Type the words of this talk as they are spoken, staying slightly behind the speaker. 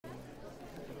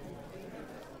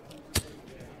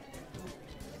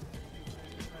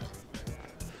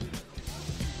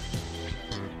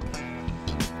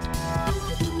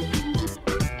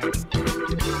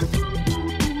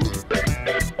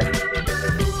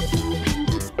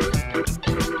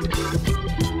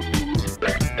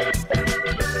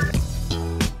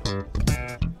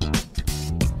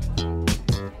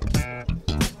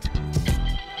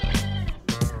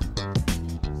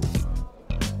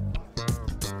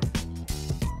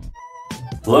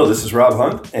Hello, this is Rob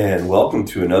Hunt, and welcome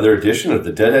to another edition of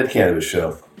the Deadhead Cannabis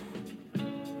Show.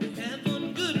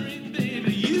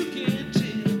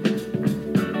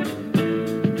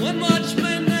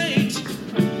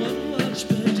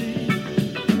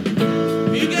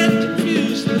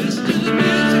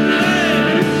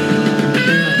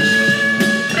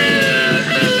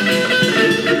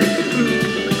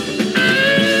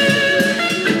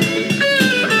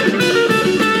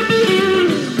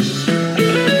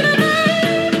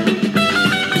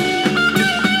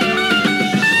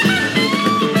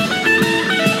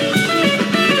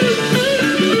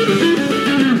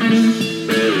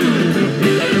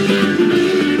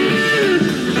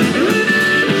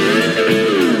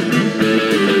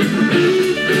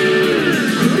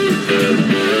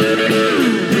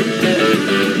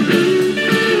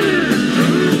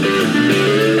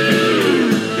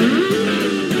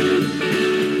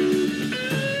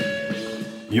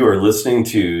 You are listening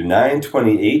to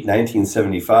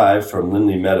 9/28/1975 from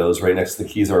Lindley Meadows, right next to the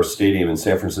Kezar Stadium in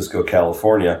San Francisco,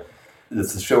 California. This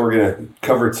is the show we're going to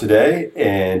cover today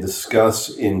and discuss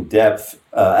in depth.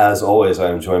 As always,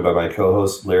 I am joined by my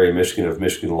co-host, Larry Mishkin of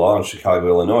Michigan Law in Chicago,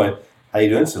 Illinois. How you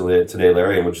doing today,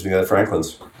 Larry, and what you think of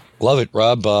Franklin's? Love it,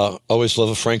 Rob. Always love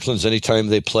a Franklin's anytime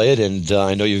they play it, and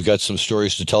I know you've got some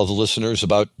stories to tell the listeners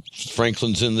about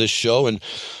Franklin's in this show and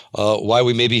why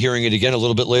we may be hearing it again a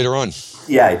little bit later on.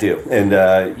 Yeah, I do. And,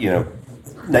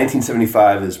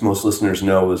 1975, as most listeners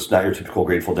know, was not your typical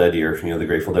Grateful Dead year. The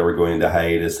Grateful Dead were going into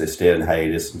hiatus. They stayed in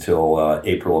hiatus until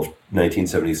April of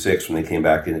 1976 when they came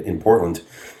back in Portland.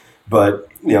 But,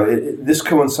 this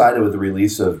coincided with the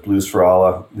release of Blues for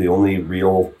Allah. The only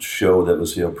real show that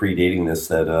was, predating this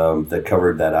that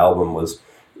covered that album was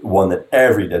one that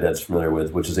every Deadhead's familiar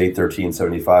with, which is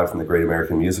 8/13/75 from the Great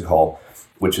American Music Hall,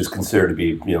 which is considered to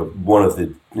be, one of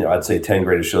the, I'd say 10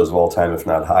 greatest shows of all time, if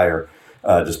not higher,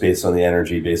 just based on the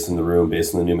energy, based on the room,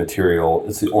 based on the new material.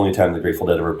 It's the only time the Grateful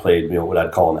Dead ever played, what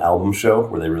I'd call an album show,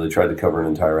 where they really tried to cover an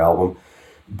entire album.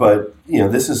 But,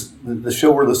 this is, the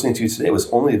show we're listening to today was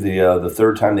only the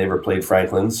third time they ever played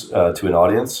Franklin's to an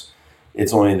audience.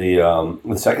 It's only the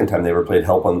second time they ever played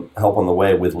Help on the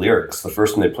Way with lyrics. The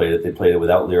first time they played it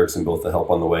without lyrics in both the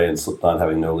Help on the Way and Slipknot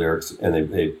having no lyrics, and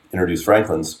they introduced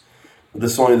Franklin's.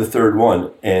 This is only the third one,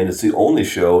 and it's the only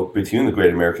show between the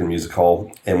Great American Music Hall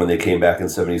and when they came back in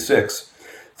 76.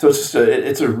 So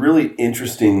it's a really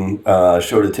interesting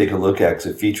show to take a look at because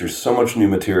it features so much new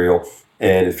material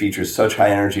and it features such high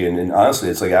energy. And honestly,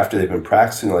 it's like after they've been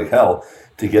practicing like hell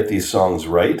to get these songs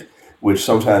right, which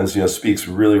sometimes, speaks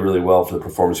really, really well for the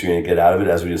performance you're going to get out of it,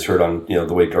 as we just heard on,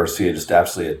 the way Garcia just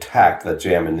absolutely attacked that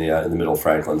jam in the middle of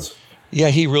Franklin's. Yeah,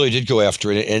 he really did go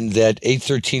after it. And that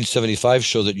 8/13/75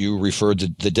 show that you referred to,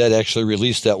 the Dead actually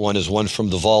released that one as one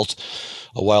from the vault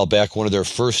a while back, one of their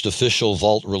first official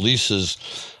vault releases,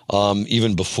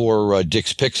 even before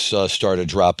Dick's Picks started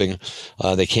dropping.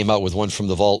 They came out with one from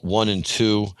the vault 1 and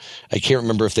 2. I can't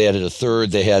remember if they added a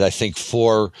third. They had, I think,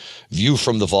 4 View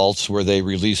from the Vaults, where they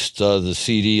released the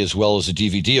CD as well as a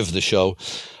DVD of the show.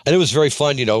 And it was very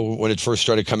fun, when it first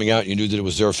started coming out. You knew that it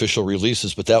was their official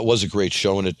releases, but that was a great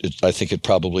show, and I think it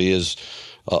probably is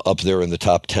up there in the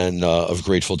top 10 of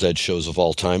Grateful Dead shows of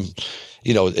all time.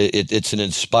 It's an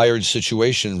inspired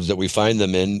situation that we find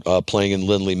them in, playing in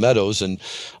Lindley Meadows, and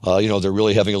they're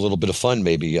really having a little bit of fun,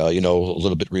 maybe a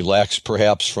little bit relaxed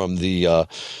perhaps from the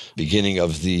beginning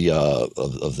of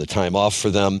the time off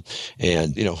for them,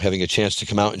 and having a chance to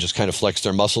come out and just kind of flex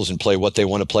their muscles and play what they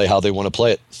want to play, how they want to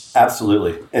play it.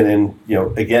 Absolutely. And then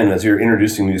again, as you're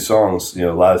introducing new songs,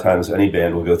 a lot of times any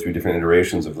band will go through different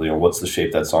iterations of what's the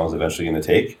shape that song's eventually going to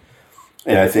take.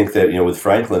 And I think that with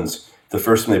Franklin's, the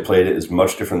first time they played it is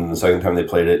much different than the second time they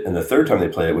played it. And the third time they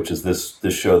played it, which is this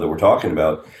show that we're talking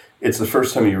about, it's the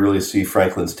first time you really see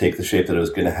Franklin's take the shape that it was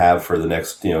going to have for the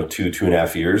next,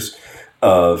 2.5 years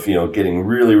of, getting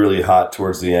really, really hot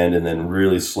towards the end and then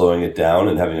really slowing it down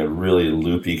and having a really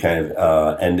loopy kind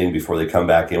of ending before they come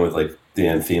back in with like the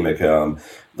anthemic,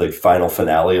 final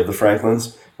finale of the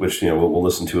Franklin's, which, we'll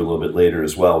listen to a little bit later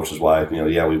as well, which is why,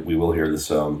 we will hear this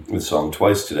song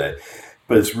twice today.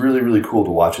 But it's really, really cool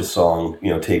to watch a song,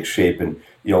 take shape. And,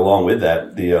 along with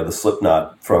that, the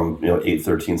Slipknot from,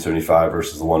 8/13/75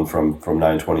 versus the one from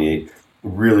 9/28,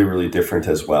 really, really different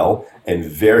as well. And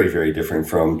very, very different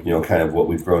from, kind of what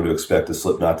we've grown to expect a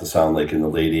Slipknot to sound like in the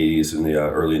late 80s and the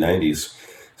early 90s.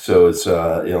 So it's,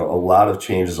 a lot of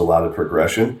changes, a lot of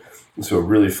progression. So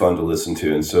really fun to listen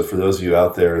to. And so for those of you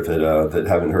out there that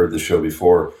haven't heard the show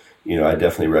before, I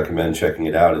definitely recommend checking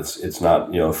it out. It's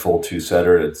not, a full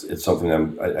two-setter. It's something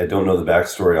I don't know the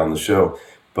backstory on the show,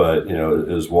 but,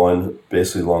 it was one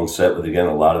basically long set with, again,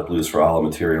 a lot of Blues for Allah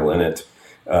material in it.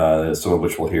 some of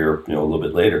which we'll hear a little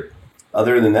bit later.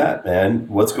 Other than that, man,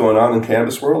 what's going on in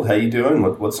cannabis world? How you doing?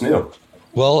 What's new?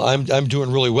 Well, I'm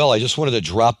doing really well. I just wanted to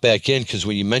drop back in because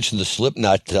when you mentioned the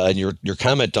Slipknot and your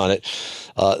comment on it,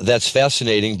 that's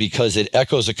fascinating because it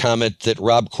echoes a comment that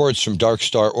Rob Cords from Dark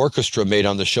Star Orchestra made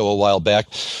on the show a while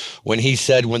back when he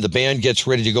said when the band gets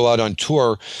ready to go out on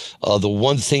tour, the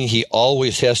one thing he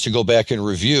always has to go back and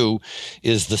review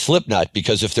is the Slipknot,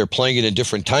 because if they're playing it in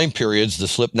different time periods, the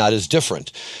Slipknot is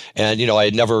different. And, I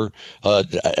had never,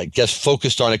 I guess,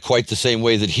 focused on it quite the same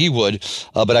way that he would,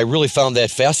 but I really found that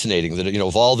fascinating that,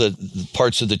 of all the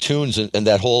parts of the tunes and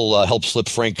that whole Help Slip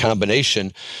Frank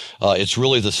combination, it's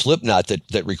really the Slipknot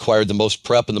that required the most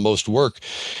prep and the most work.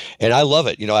 And I love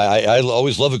it. I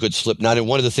always love a good Slipknot. And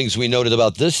one of the things we noted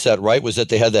about this set, right, was that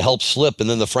they had the Help Slip and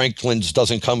then the Franklins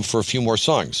doesn't come for a few more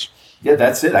songs. Yeah,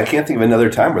 that's it. I can't think of another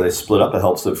time where they split up a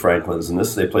Help Slip Franklins. And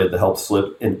this, they played the Help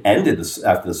Slip and ended this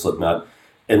after the Slipknot.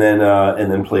 And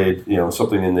then played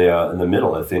something in the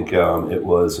middle. I think it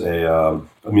was a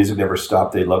Music Never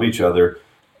Stopped. They Love Each Other.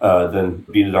 Then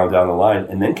Beat It On Down the Line,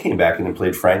 and then came back in and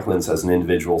played Franklin's as an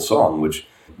individual song. Which,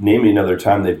 name me another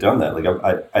time they've done that. Like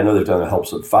I know they've done a Help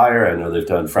Slip Fire. I know they've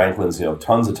done Franklin's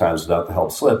tons of times without the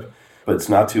Help Slip. But it's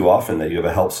not too often that you have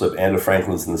a Help Slip and a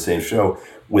Franklin's in the same show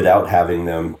without having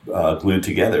them glued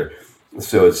together.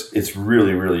 So it's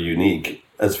really, really unique.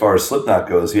 As far as Slipknot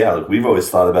goes, yeah, like we've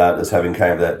always thought about as having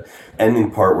kind of that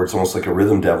ending part where it's almost like a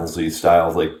Rhythm Devils-y style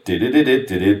of like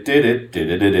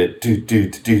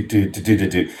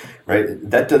right?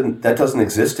 That doesn't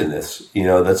exist in this.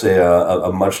 That's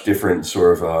a much different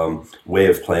sort of way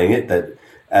of playing it. That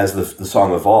as the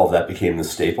song evolved, that became the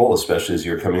staple, especially as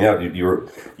you were coming out. You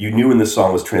knew when the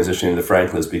song was transitioning to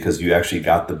Franklin's because you actually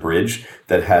got the bridge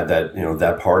that had that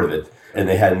that part of it. And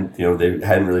they hadn't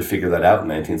really figured that out in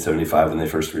 1975 when they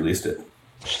first released it.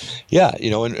 Yeah,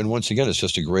 and once again, it's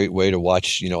just a great way to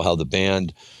watch, how the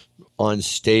band on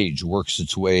stage works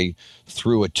its way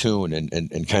through a tune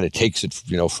and kind of takes it,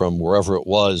 from wherever it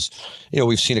was.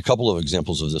 We've seen a couple of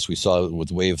examples of this. We saw it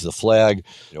with Wave the Flag.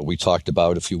 We talked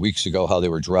about a few weeks ago how they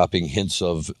were dropping hints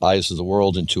of Eyes of the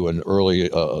World into an early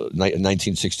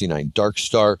 1969 Dark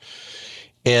Star.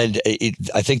 And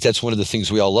I think that's one of the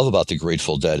things we all love about the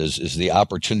Grateful Dead is the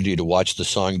opportunity to watch the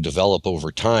song develop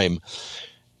over time.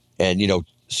 And,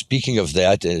 speaking of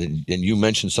that, and you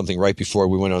mentioned something right before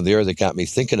we went on the air that got me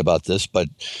thinking about this, but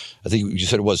I think you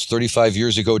said it was 35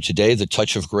 years ago today, The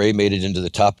Touch of Grey made it into the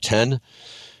top 10.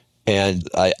 And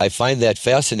I find that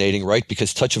fascinating, right?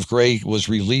 Because Touch of Grey was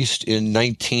released in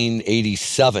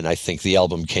 1987, I think the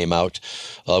album came out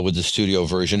with the studio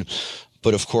version.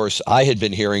 But of course, I had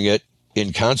been hearing it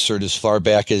in concert as far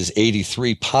back as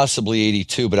 83, possibly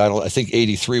 82, but I think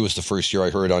 83 was the first year I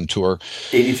heard it on tour.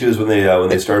 82 is when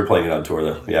they started playing it on tour,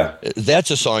 though. Yeah.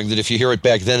 That's a song that if you hear it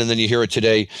back then and then you hear it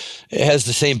today, it has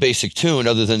the same basic tune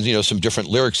other than, some different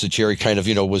lyrics that Jerry kind of,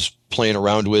 was playing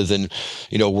around with and,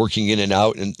 working in and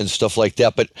out and stuff like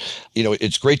that. But,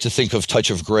 it's great to think of Touch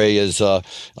of Grey as a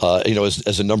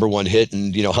number one hit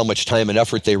and, how much time and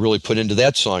effort they really put into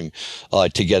that song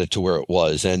to get it to where it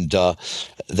was. And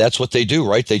that's what they do,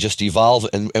 right? They just evolve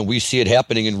and we see it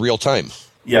happening in real time.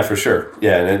 Yeah, for sure.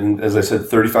 Yeah. And as I said,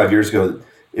 35 years ago,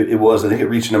 it was, I think it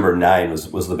reached number 9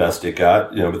 was the best it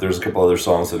got, but there's a couple other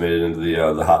songs that made it into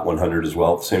the Hot 100 as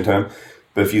well at the same time.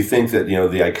 But if you think that, the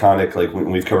iconic, like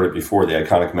when we've covered it before, the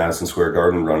iconic Madison Square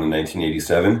Garden run in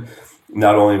 1987,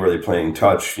 not only were they playing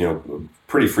Touch,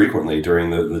 pretty frequently during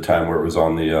the time where it was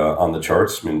on the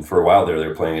charts. I mean, for a while there, they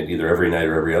were playing it either every night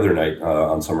or every other night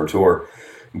on summer tour.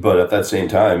 But at that same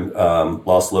time,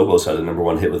 Los Lobos had a number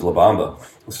one hit with La Bamba.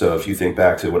 So if you think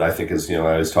back to what I think is, I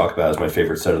always talk about as my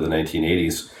favorite set of the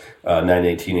 1980s,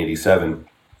 9/18/87,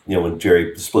 when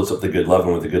Jerry splits up the Good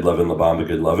Lovin' with the Good Lovin', La Bamba,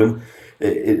 Good Lovin',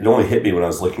 it only hit me when I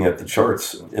was looking at the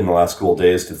charts in the last couple of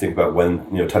days to think about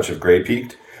when, Touch of Grey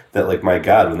peaked. That, like, my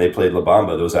God, when they played La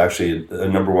Bamba, there was actually a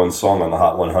number one song on the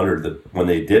Hot 100 that when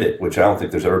they did it, which I don't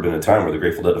think there's ever been a time where the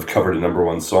Grateful Dead have covered a number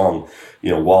one song,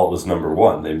 while it was number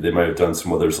one. They might have done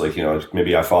some others, like,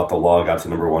 maybe I Fought the Law got to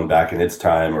number one back in its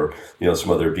time, or, some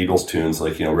other Beatles tunes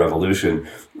like, Revolution,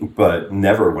 but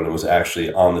never when it was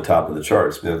actually on the top of the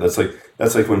charts. That's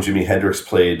like when Jimi Hendrix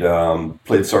played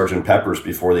Sgt. Pepper's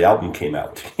before the album came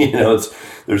out.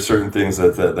 There's certain things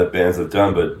that bands have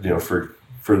done, but,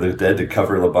 for the Dead to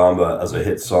cover La Bamba as a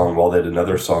hit song while they had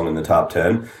another song in the top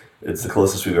 10, it's the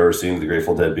closest we've ever seen to the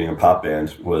Grateful Dead being a pop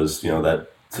band was, that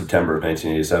September of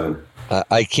 1987.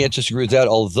 I can't disagree with that,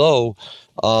 although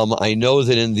I know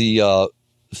that in the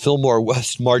Fillmore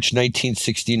West March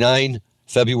 1969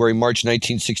 March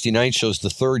 1969 show's the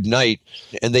third night,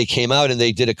 and they came out and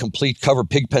they did a complete cover.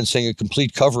 Pigpen sang a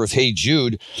complete cover of Hey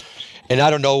Jude. And I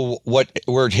don't know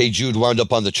where Hey Jude wound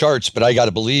up on the charts, but I got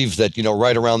to believe that,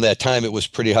 right around that time, it was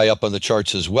pretty high up on the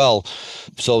charts as well.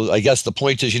 So I guess the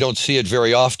point is you don't see it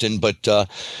very often, but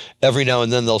every now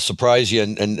and then they'll surprise you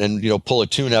and pull a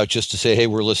tune out just to say, hey,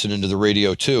 we're listening to the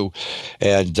radio too.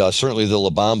 And certainly the La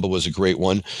Bamba was a great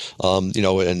one, and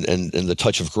the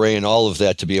Touch of Grey and all of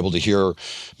that, to be able to hear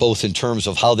both in terms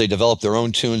of how they develop their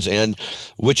own tunes and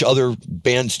which other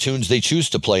bands' tunes they choose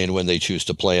to play and when they choose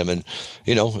to play them. And,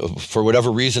 for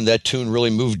whatever reason, that tune really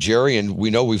moved Jerry, and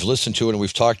we know we've listened to it and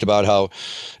we've talked about how,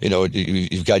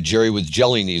 you've got Jerry with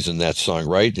jelly knees in that song,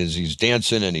 right? As he's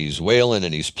dancing and he's wailing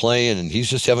and he's playing and he's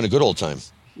just having a good old time.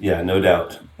 Yeah, no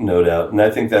doubt. And I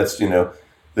think that's,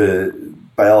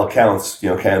 by all accounts,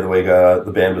 kind of the way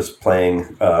the band was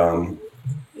playing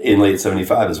in late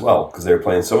 75 as well, because they were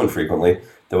playing so infrequently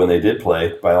that when they did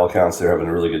play, by all accounts, they're having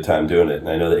a really good time doing it. And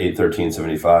I know that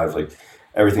 8/13/75, like,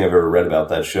 everything I've ever read about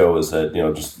that show is that,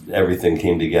 just everything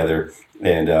came together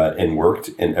and worked,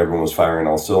 and everyone was firing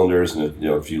all cylinders. And,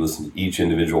 if you listen to each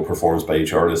individual performance by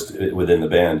each artist within the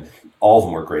band, all of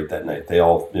them were great that night. They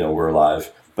all, were alive.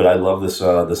 But I love this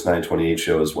 928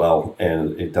 show as well,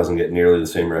 and it doesn't get nearly the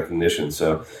same recognition.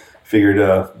 So figured,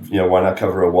 why not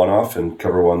cover a one-off and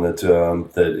cover one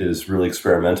that is really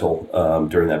experimental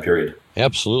during that period.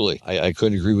 Absolutely. I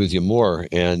couldn't agree with you more.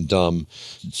 And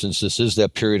since this is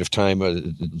that period of time,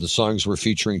 the songs we're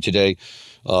featuring today,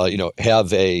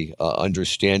 have a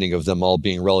understanding of them all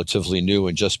being relatively new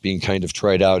and just being kind of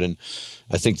tried out. And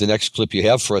I think the next clip you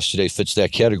have for us today fits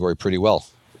that category pretty well.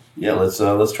 Yeah, let's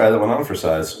try that one on for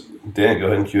size. Dan, go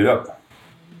ahead and cue it up.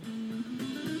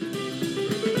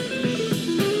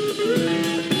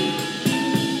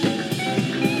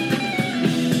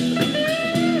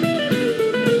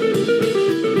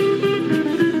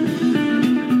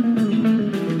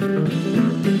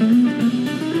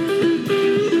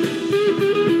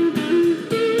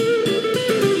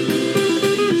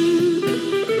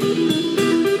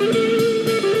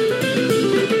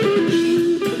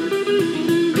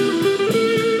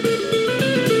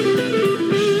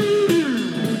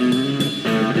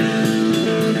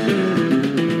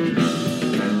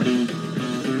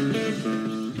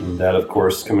 That, of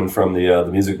course, coming from the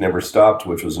Music Never Stopped,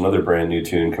 which was another brand new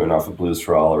tune coming off of Blues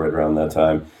for All right around that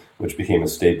time, which became a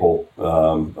staple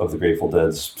of the Grateful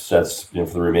Dead's sets, for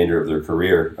the remainder of their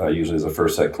career, usually as a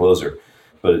first set closer.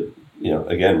 But,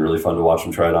 again, really fun to watch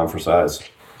them try it on for size.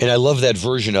 And I love that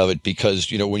version of it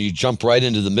because, when you jump right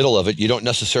into the middle of it, you don't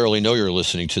necessarily know you're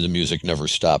listening to The Music Never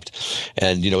Stopped.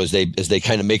 And, as they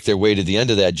kind of make their way to the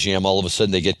end of that jam, all of a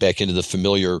sudden they get back into the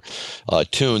familiar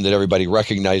tune that everybody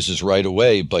recognizes right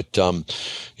away. But,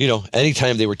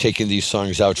 anytime they were taking these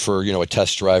songs out for, a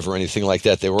test drive or anything like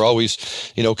that, they were always,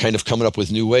 kind of coming up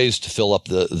with new ways to fill up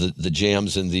the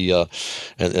jams and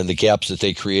the gaps that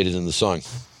they created in the song.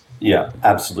 Yeah,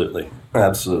 absolutely.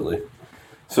 Absolutely.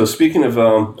 So speaking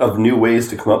of new ways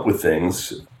to come up with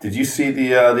things, did you see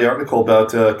the article about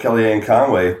Kellyanne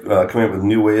Conway coming up with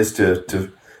new ways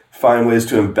to find ways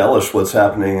to embellish what's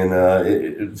happening in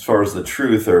as far as the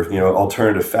truth or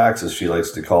alternative facts, as she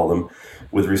likes to call them,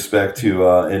 with respect to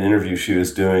an interview she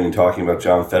was doing and talking about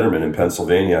John Fetterman in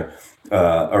Pennsylvania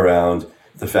around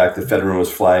the fact that Fetterman was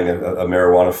flying a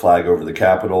marijuana flag over the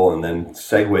Capitol and then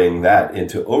segueing that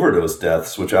into overdose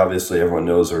deaths, which obviously everyone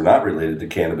knows are not related to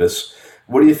cannabis.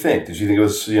 What do you think? Did you think it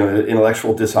was,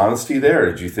 intellectual dishonesty there?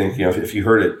 Or did you think, if you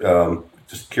heard it,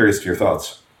 just curious to your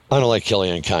thoughts? I don't like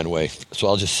Kellyanne Conway, so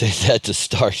I'll just say that to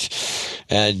start.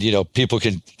 And, people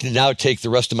can now take the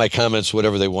rest of my comments,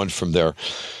 whatever they want from there.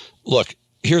 Look,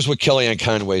 here's what Kellyanne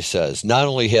Conway says. Not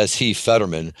only has he,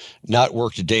 Fetterman, not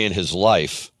worked a day in his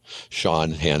life,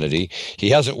 Sean Hannity, he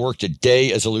hasn't worked a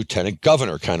day as a lieutenant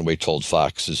governor, Conway told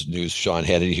Fox News' Sean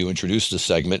Hannity, who introduced the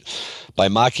segment, by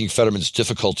mocking Fetterman's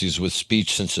difficulties with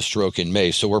speech since a stroke in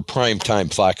May. So we're prime time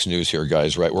Fox News here,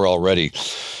 guys, right? We're already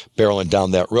barreling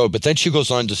down that road. But then she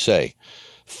goes on to say,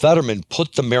 Fetterman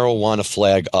put the marijuana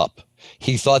flag up.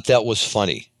 He thought that was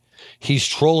funny. He's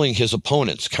trolling his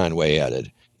opponents, Conway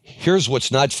added. Here's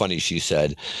what's not funny, she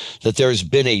said, that there's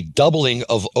been a doubling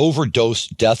of overdose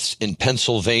deaths in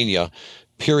Pennsylvania,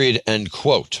 period, end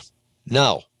quote.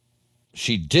 Now,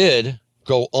 she did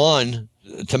go on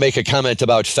to make a comment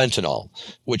about fentanyl,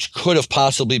 which could have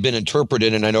possibly been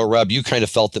interpreted, and I know, Rob, you kind of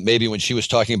felt that maybe when she was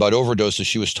talking about overdoses,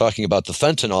 she was talking about the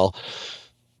fentanyl.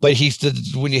 But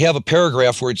when you have a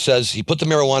paragraph where it says he put the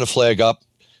marijuana flag up,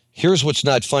 here's what's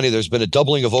not funny, there's been a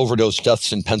doubling of overdose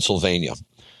deaths in Pennsylvania.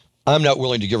 I'm not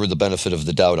willing to give her the benefit of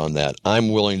the doubt on that.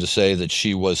 I'm willing to say that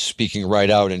she was speaking right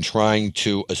out and trying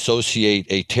to associate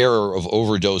a terror of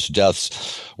overdose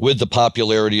deaths with the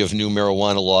popularity of new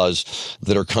marijuana laws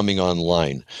that are coming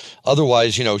online.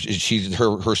 Otherwise,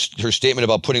 her statement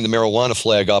about putting the marijuana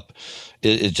flag up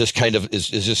is just kind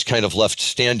of left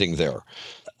standing there.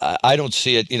 I don't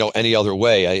see it, any other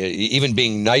way. Even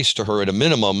being nice to her at a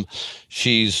minimum,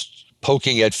 she's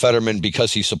poking at Fetterman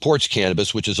because he supports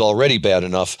cannabis, which is already bad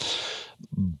enough.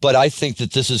 But I think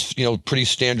that this is, pretty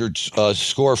standard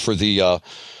score for the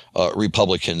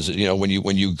Republicans. When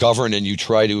you govern and you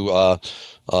try to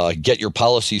get your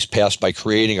policies passed by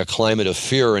creating a climate of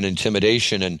fear and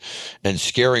intimidation and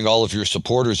scaring all of your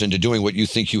supporters into doing what you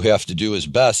think you have to do is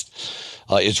best.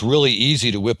 It's really easy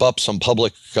to whip up some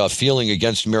public feeling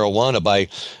against marijuana by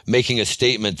making a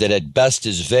statement that at best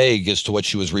is vague as to what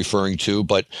she was referring to.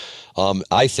 But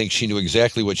I think she knew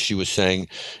exactly what she was saying,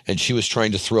 and she was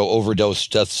trying to throw overdose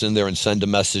deaths in there and send a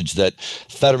message that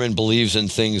Fetterman believes in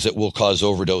things that will cause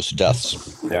overdose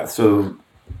deaths. Yeah, so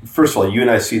first of all, you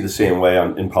and I see the same way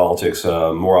in politics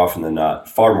more often than not,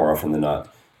 far more often than not.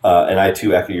 And I,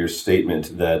 too, echo your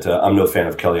statement that I'm no fan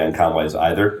of Kellyanne Conway's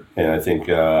either. And I think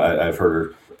I've heard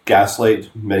her gaslight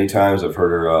many times. I've heard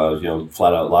her,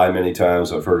 flat out lie many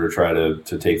times. I've heard her try to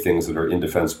take things that are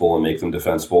indefensible and make them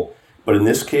defensible. But in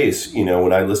this case,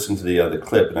 when I listened to the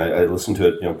clip, and I listened to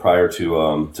it, prior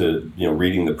to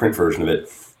reading the print version of it,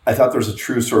 I thought there was a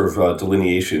true sort of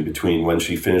delineation between when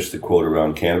she finished the quote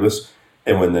around cannabis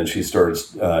and when then she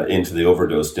starts into the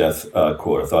overdose death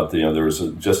quote. I thought there was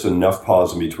just enough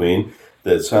pause in between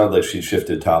that it sounded like she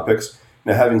shifted topics.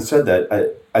 Now, having said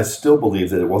that, I still believe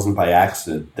that it wasn't by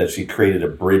accident that she created a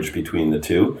bridge between the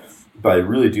two. But I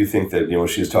really do think that, when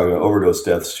she was talking about overdose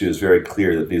deaths, she was very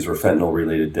clear that these were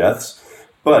fentanyl-related deaths.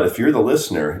 But if you're the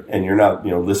listener and you're not,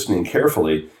 listening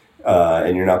carefully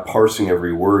and you're not parsing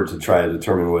every word to try to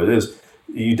determine what it is,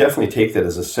 you definitely take that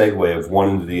as a segue of one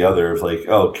into the other of like,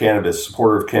 oh, cannabis,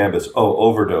 supporter of cannabis, oh,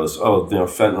 overdose, oh,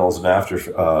 fentanyl's an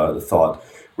afterthought,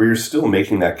 where you're still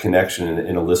making that connection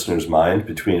in a listener's mind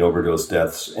between overdose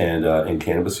deaths and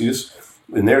cannabis use.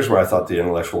 And there's where I thought the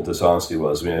intellectual dishonesty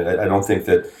was. I mean, I don't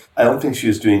think she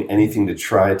was doing anything to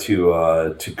try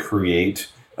to create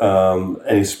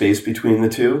any space between the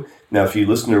two. Now, if you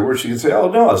listen to her words, she can say, oh,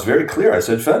 no, it's very clear. I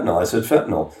said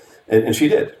fentanyl. And she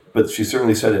did. But she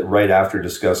certainly said it right after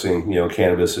discussing,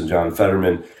 cannabis and John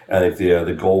Fetterman. I think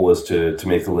the goal was to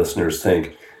make the listeners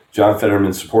think John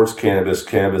Fetterman supports cannabis.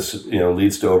 Cannabis,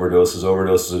 leads to overdoses.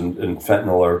 Overdoses and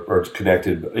fentanyl are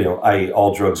connected. I.e.,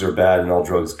 all drugs are bad and all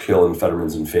drugs kill, and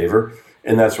Fetterman's in favor.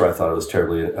 And that's where I thought it was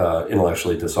terribly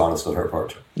intellectually dishonest on her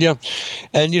part. Yeah.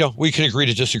 And, we can agree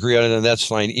to disagree on it, and that's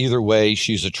fine. Either way,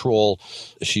 she's a troll.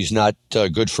 She's not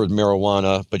good for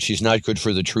marijuana, but she's not good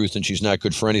for the truth, and she's not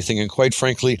good for anything. And quite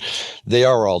frankly, they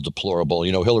are all deplorable.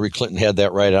 Hillary Clinton had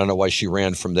that right. I don't know why she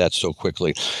ran from that so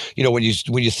quickly. When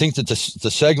you think that the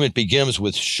segment begins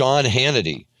with Sean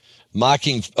Hannity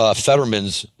mocking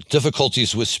Fetterman's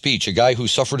difficulties with speech, a guy who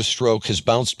suffered a stroke, has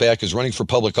bounced back, is running for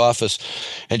public office,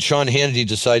 and Sean Hannity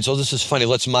decides, oh, this is funny,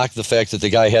 let's mock the fact that the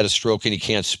guy had a stroke and he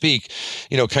can't speak,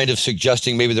 kind of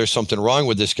suggesting maybe there's something wrong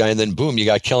with this guy, and then boom, you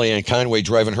got Kellyanne Conway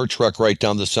driving her truck right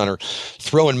down the center,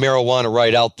 throwing marijuana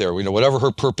right out there. Whatever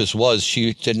her purpose was,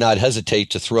 she did not hesitate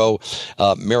to throw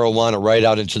marijuana right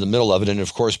out into the middle of it, and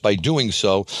of course, by doing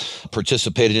so,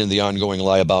 participated in the ongoing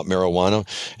lie about marijuana.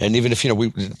 And even if,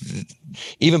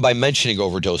 even by mentioning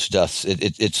overdose deaths,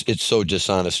 it's so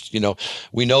dishonest.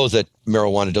 We know that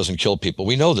marijuana doesn't kill people.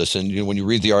 We know this. And when you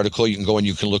read the article, you can go and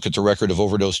you can look at the record of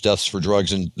overdose deaths for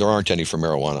drugs, and there aren't any for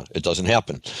marijuana. It doesn't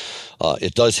happen.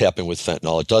 It does happen with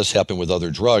fentanyl. It does happen with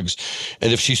other drugs.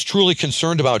 And if she's truly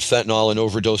concerned about fentanyl and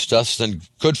overdose deaths, then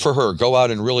good for her. Go out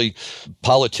and really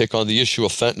politic on the issue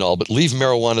of fentanyl, but leave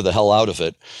marijuana the hell out of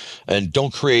it. And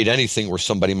don't create anything where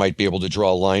somebody might be able to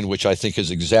draw a line, which I think is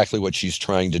exactly what she's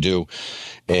trying to do.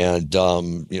 And,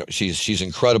 she's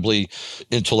incredibly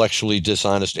intellectually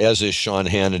dishonest, as is Sean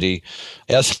Hannity,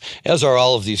 as are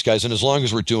all of these guys. And as long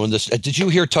as we're doing this, did you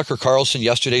hear Tucker Carlson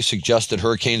yesterday suggest that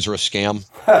hurricanes are a scam?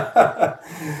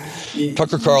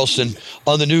 Tucker Carlson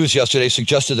on the news yesterday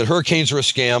suggested that hurricanes are a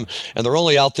scam and they're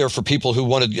only out there for people who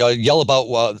want to yell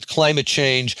about climate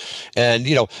change. And,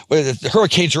 the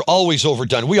hurricanes are always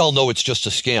overdone. We all know it's just a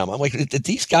scam. I'm like,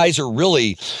 these guys are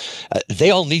really,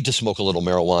 they all need to smoke a little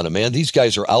marijuana, man. These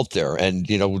guys are out there, and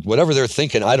whatever they're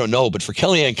thinking, I don't know. But for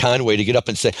Kellyanne Conway to get up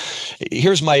and say,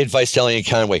 "Here's my advice, Kellyanne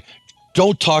Conway: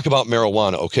 don't talk about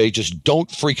marijuana, okay? Just don't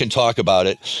freaking talk about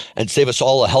it and save us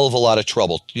all a hell of a lot of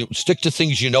trouble. You stick to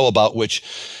things you know about, which,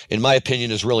 in my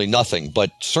opinion, is really nothing,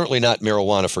 but certainly not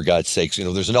marijuana, for God's sakes.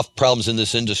 There's enough problems in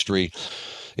this industry,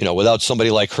 without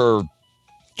somebody like her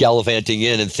gallivanting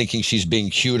in and thinking she's being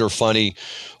cute or funny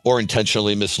or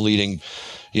intentionally misleading.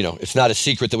 It's not a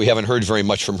secret that we haven't heard very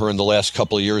much from her in the last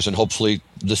couple of years, and hopefully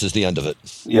this is the end of it.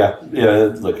 Yeah.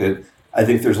 Look, I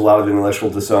think there's a lot of intellectual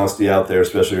dishonesty out there,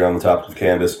 especially around the topic of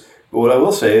cannabis. But what I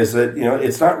will say is that,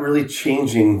 it's not really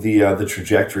changing the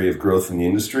trajectory of growth in the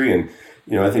industry. And,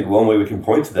 I think one way we can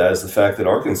point to that is the fact that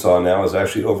Arkansas now has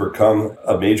actually overcome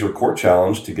a major court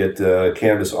challenge to get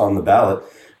cannabis on the ballot,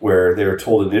 where they were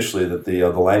told initially that the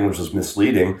language was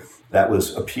misleading. That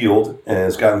was appealed and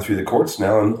has gotten through the courts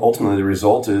now, and ultimately the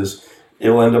result is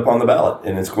it'll end up on the ballot,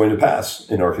 and it's going to pass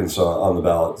in Arkansas on the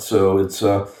ballot. So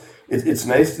it's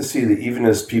nice to see that even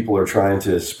as people are trying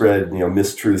to spread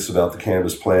mistruths about the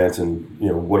cannabis plant and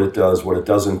what it does, what it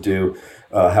doesn't do,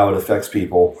 how it affects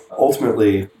people,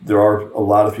 ultimately there are a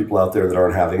lot of people out there that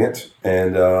aren't having it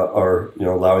and are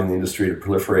allowing the industry to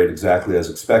proliferate exactly as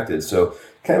expected. So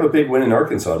kind of a big win in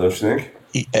Arkansas, don't you think?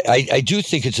 I do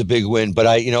think it's a big win, but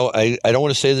I don't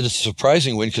want to say that it's a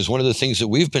surprising win, because one of the things that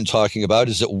we've been talking about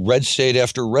is that red state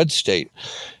after red state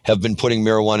have been putting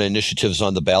marijuana initiatives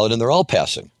on the ballot, and they're all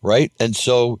passing, right? And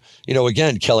so,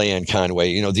 again, Kellyanne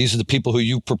Conway, these are the people who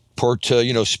you purport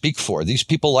to, speak for. These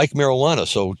people like marijuana,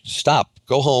 so stop.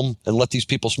 Go home and let these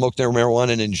people smoke their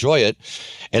marijuana and enjoy it.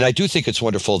 And I do think it's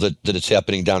wonderful that it's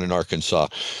happening down in Arkansas.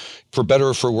 For better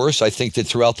or for worse, I think that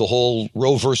throughout the whole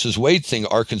Roe versus Wade thing,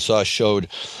 Arkansas showed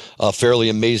a fairly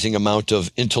amazing amount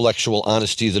of intellectual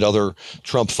honesty that other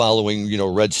Trump-following,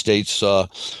 red states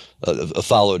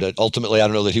followed. Ultimately, I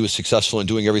don't know that he was successful in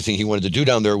doing everything he wanted to do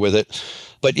down there with it.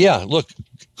 But yeah, look,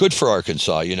 good for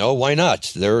Arkansas. Why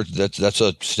not? That's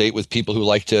a state with people who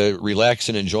like to relax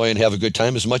and enjoy and have a good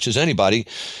time as much as anybody.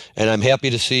 And I'm happy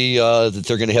to see that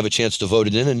they're going to have a chance to vote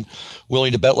it in, and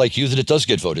willing to bet like you that it does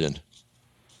get voted in.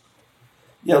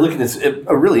 Yeah, look, it's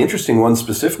a really interesting one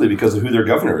specifically because of who their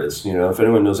governor is. If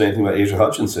anyone knows anything about Asa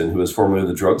Hutchinson, who was formerly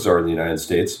the drug czar in the United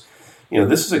States,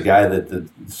 this is a guy that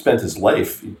spent his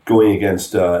life going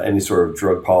against any sort of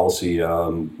drug policy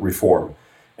reform,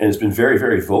 and has been very,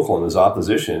 very vocal in his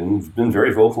opposition. He's been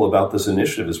very vocal about this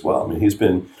initiative as well. I mean, he's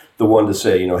been the one to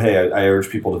say, hey, I urge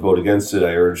people to vote against it.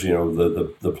 I urge,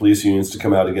 the police unions to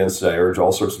come out against it. I urge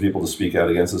all sorts of people to speak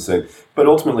out against this thing. But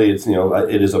ultimately, it's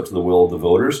it is up to the will of the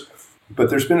voters. But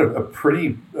there's been a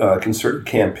pretty concerted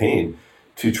campaign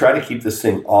to try to keep this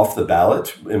thing off the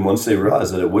ballot. And once they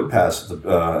realized that it would pass at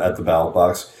the ballot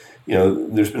box,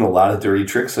 there's been a lot of dirty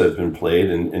tricks that have been played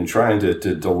in trying to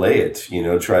delay it.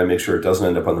 Try to make sure it doesn't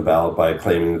end up on the ballot by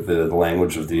claiming that the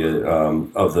language of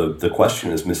the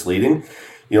question is misleading.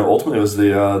 Ultimately, it was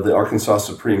the Arkansas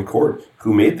Supreme Court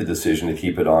who made the decision to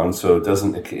keep it on, so it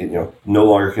doesn't no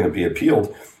longer going to be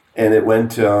appealed. And it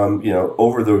went,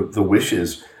 over the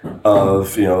wishes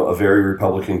of, a very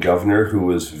Republican governor who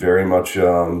was very much,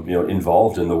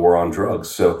 involved in the war on drugs.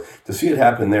 So to see it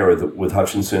happen there with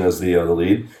Hutchinson as the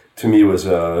lead, to me was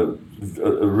a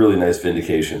really nice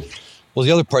vindication. Well,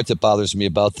 the other part that bothers me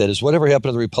about that is whatever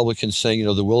happened to the Republicans saying,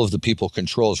 the will of the people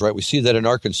controls, right? We see that in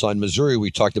Arkansas. In Missouri, we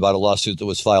talked about a lawsuit that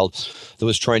was filed that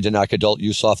was trying to knock adult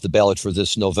use off the ballot for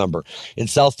this November. In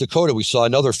South Dakota, we saw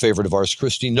another favorite of ours,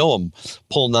 Kristi Noem,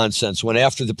 pull nonsense. When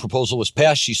after the proposal was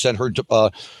passed, she sent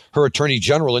her attorney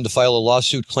general in to file a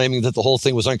lawsuit claiming that the whole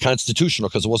thing was unconstitutional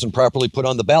because it wasn't properly put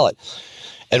on the ballot.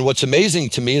 And what's amazing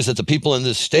to me is that the people in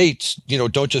this state,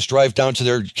 don't just drive down to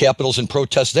their capitals and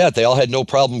protest that. They all had no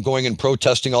problem going and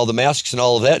protesting all the masks and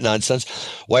all of that nonsense.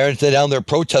 Why aren't they down there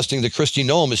protesting that Kristi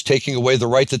Noem is taking away the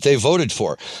right that they voted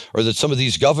for? Or that some of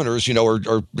these governors, are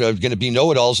going to be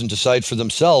know-it-alls and decide for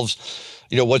themselves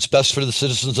what's best for the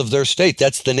citizens of their state.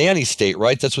 That's the nanny state,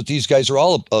 right? That's what these guys are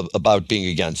all about being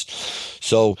against.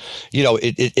 So,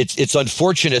 it's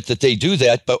unfortunate that they do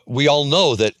that, but we all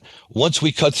know that once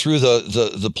we cut through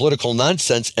the political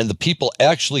nonsense and the people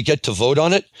actually get to vote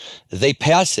on it, they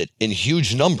pass it in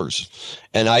huge numbers.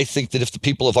 And I think that if the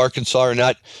people of Arkansas are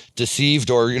not deceived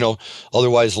or,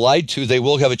 otherwise lied to, they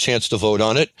will have a chance to vote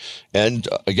on it. And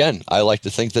again, I like to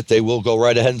think that they will go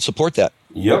right ahead and support that.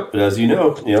 Yep, but as you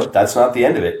know, that's not the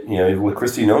end of it. What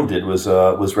Kristi Noem did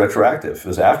was retroactive. It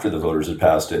was after the voters had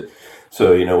passed it.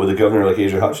 So, with a governor like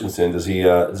Asa Hutchinson, does he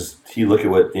look at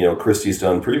what, Christie's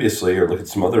done previously, or look at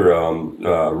some other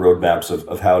roadmaps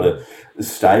of how to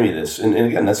stymie this? And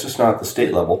again, that's just not at the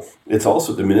state level. It's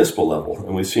also at the municipal level.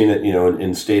 And we've seen it,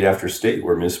 in state after state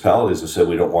where municipalities have said,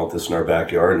 we don't want this in our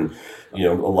backyard. And,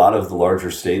 a lot of the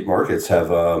larger state markets have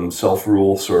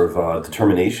self-rule sort of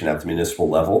determination at the municipal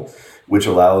level, which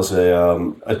allows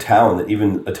a town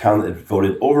that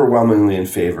voted overwhelmingly in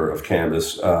favor of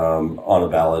cannabis on a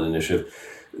ballot initiative,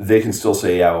 they can still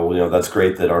say, yeah, well, that's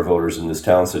great that our voters in this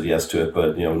town said yes to it,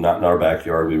 but not in our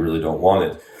backyard. We really don't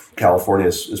want it. California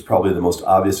is probably the most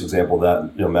obvious example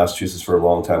of that. Massachusetts for a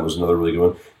long time was another really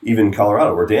good one. Even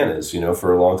Colorado, where Dan is,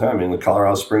 for a long time. I mean, the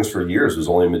Colorado Springs for years was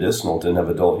only medicinal, didn't have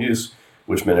adult use,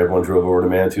 which meant everyone drove over to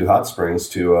Manitou Hot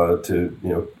Springs or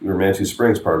Manitou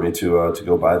Springs, to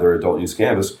go buy their adult use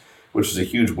cannabis, which is a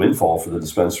huge windfall for the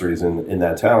dispensaries in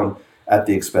that town at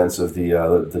the expense of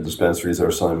the dispensaries that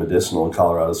are selling medicinal in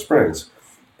Colorado Springs.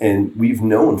 And we've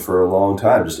known for a long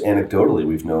time, just anecdotally,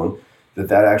 we've known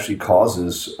that actually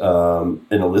causes an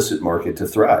illicit market to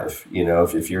thrive.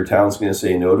 If your town's going to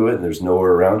say no to it and there's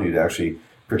nowhere around you to actually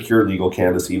procure legal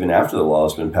cannabis even after the law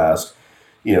has been passed,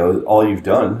 all you've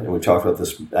done, and we've talked about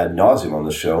this ad nauseum on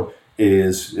the show,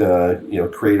 is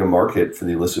create a market for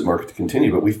the illicit market to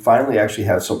continue. But we finally actually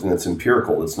have something that's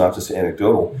empirical. It's not just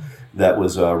anecdotal. That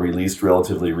was released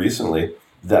relatively recently.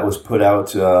 That was put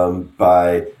out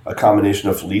by a combination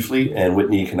of Leafly and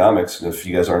Whitney Economics. And if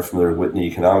you guys aren't familiar with Whitney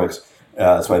Economics,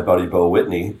 it's my buddy Bo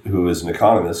Whitney, who is an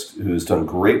economist who's done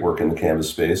great work in the cannabis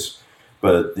space.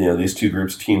 But these two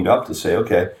groups teamed up to say,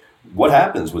 okay, what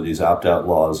happens with these opt-out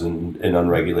laws and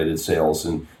unregulated sales?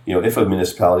 And if a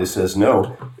municipality says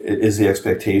no, is the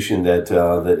expectation that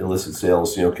illicit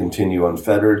sales continue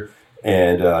unfettered?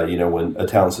 And when a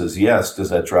town says yes, does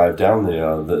that drive down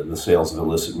the sales of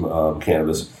illicit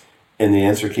cannabis? And the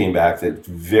answer came back that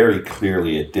very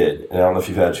clearly it did. And I don't know if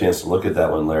you've had a chance to look at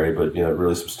that one, Larry, but it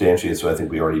really substantiates what I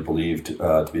think we already believed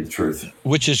to be the truth.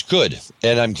 Which is good.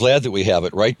 And I'm glad that we have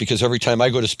it, right? Because every time I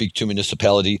go to speak to a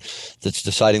municipality that's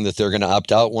deciding that they're going to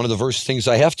opt out, one of the first things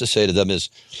I have to say to them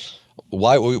is,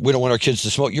 why we don't want our kids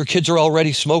to smoke. Your kids are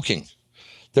already smoking.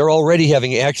 They're already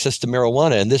having access to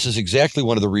marijuana. And this is exactly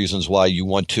one of the reasons why you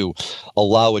want to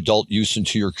allow adult use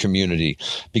into your community.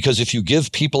 Because if you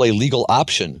give people a legal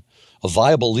option, a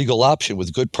viable legal option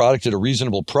with good product at a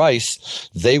reasonable price,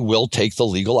 they will take the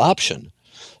legal option.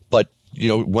 But,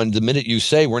 when the minute you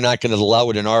say we're not going to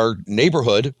allow it in our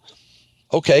neighborhood,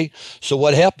 okay, so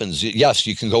what happens? Yes,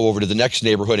 you can go over to the next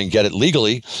neighborhood and get it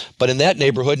legally, but in that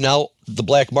neighborhood now the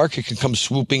black market can come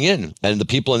swooping in, and the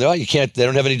people in there, they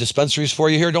don't have any dispensaries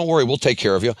for you here. Don't worry, we'll take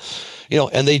care of you.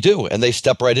 And they do, and they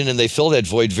step right in and they fill that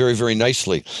void very, very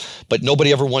nicely. But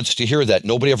nobody ever wants to hear that.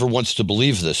 Nobody ever wants to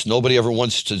believe this. Nobody ever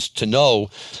wants to know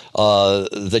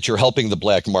that you're helping the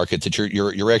black market, that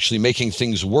you're actually making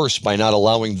things worse by not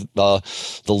allowing the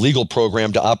legal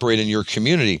program to operate in your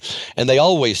community. And they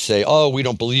always say, "Oh, we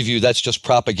don't believe you. That's just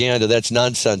propaganda. That's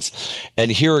nonsense."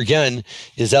 And here again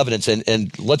is evidence.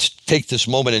 And let's take this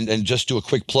moment and just do a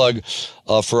quick plug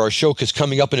for our show, because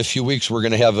coming up in a few weeks, we're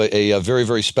going to have a very,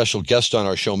 very special guest on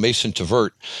our show, Mason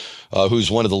Tvert,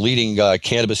 who's one of the leading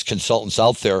cannabis consultants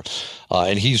out there.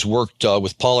 And he's worked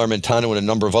with Paul Armentano and a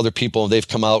number of other people, and they've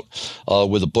come out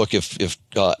with a book, If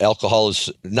Alcohol is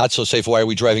Not So Safe, Why Are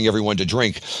We Driving Everyone to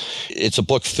Drink? It's a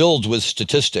book filled with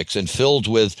statistics and filled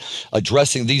with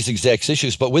addressing these exact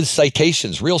issues, but with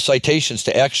citations, real citations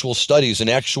to actual studies and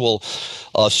actual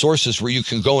sources where you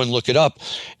can go and look it up.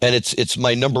 And it's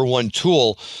my number one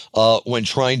tool when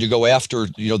trying to go after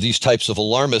these types of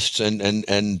alarmists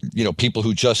and people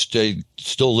who just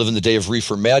still live in the day of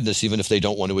reefer madness, even if they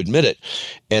don't want to admit it.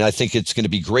 And I think it's going to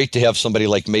be great to have somebody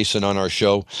like Mason on our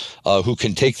show who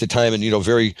can take the time and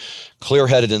very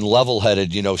clear-headed and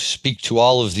level-headed speak to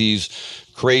all of these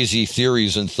crazy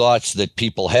theories and thoughts that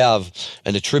people have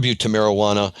and attribute to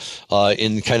marijuana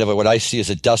in kind of what I see as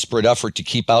a desperate effort to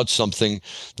keep out something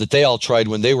that they all tried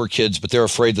when they were kids, but they're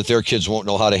afraid that their kids won't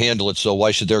know how to handle it. So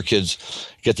why should their kids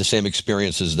get the same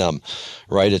experience as them,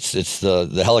 right? It's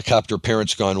the helicopter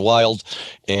parents gone wild.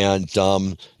 And,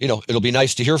 it'll be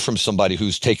nice to hear from somebody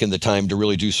who's taken the time to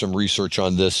really do some research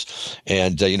on this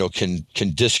and,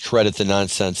 can discredit the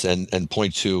nonsense and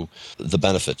point to the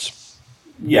benefits.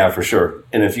 Yeah, for sure.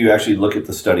 And if you actually look at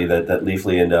the study that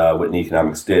Leafly and Whitney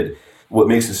Economics did, what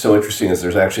makes it so interesting is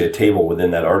there's actually a table within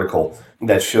that article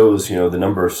that shows, the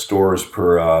number of stores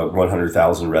per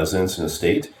 100,000 residents in a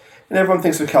state. And everyone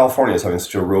thinks of California as having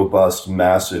such a robust,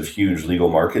 massive, huge legal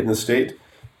market in the state.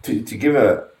 To give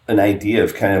an idea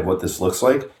of kind of what this looks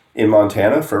like, in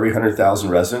Montana, for every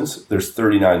 100,000 residents, there's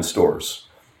 39 stores.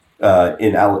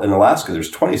 In Alaska,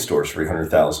 there's 20 stores for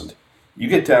 800,000. You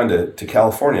get down to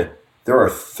California, there are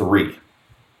three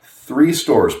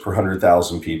stores per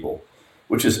 100,000 people,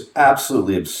 which is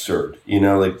absolutely absurd.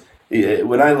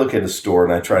 When I look at a store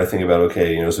and I try to think about,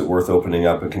 okay, is it worth opening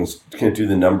up and can it do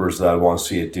the numbers that I want to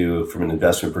see it do from an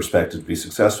investment perspective to be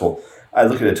successful? I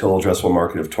look at a total addressable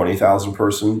market of 20,000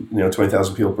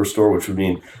 people per store, which would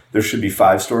mean there should be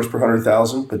 5 stores per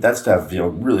 100,000. But that's to have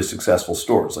really successful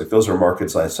stores. Like, those are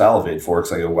markets I salivate for,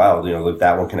 because I go, wow,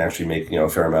 that one can actually make a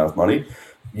fair amount of money.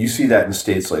 You see that in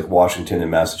states like Washington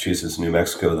and Massachusetts and New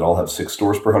Mexico that all have 6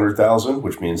 stores per 100,000,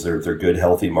 which means they're good,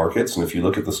 healthy markets. And if you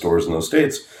look at the stores in those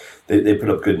states, they put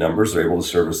up good numbers. They're able to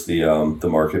service the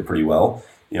market pretty well.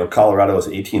 Colorado has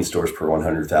 18 stores per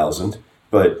 100,000.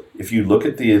 But if you look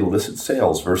at the illicit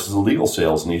sales versus the legal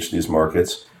sales in each of these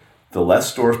markets, the less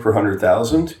stores per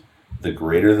 100,000, the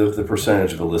greater the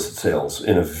percentage of illicit sales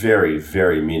in a very,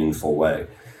 very meaningful way.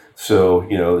 So,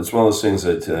 it's one of those things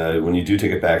that when you do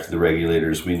take it back to the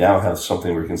regulators, we now have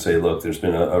something where we can say, look, there's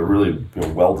been a really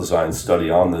well-designed study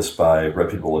on this by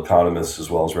reputable economists as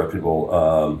well as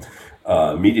reputable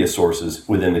media sources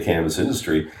within the cannabis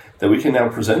industry that we can now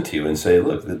present to you and say,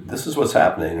 look, this is what's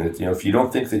happening. And, if you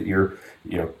don't think that you're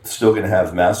still going to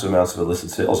have massive amounts of illicit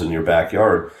sales in your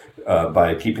backyard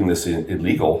by keeping this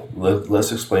illegal,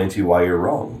 let's explain to you why you're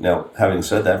wrong. Now, having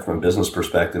said that, from a business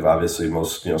perspective, obviously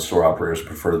most store operators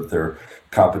prefer that their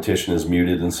competition is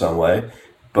muted in some way.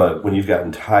 But when you've got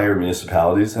entire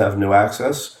municipalities that have no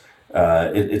access,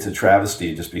 it's a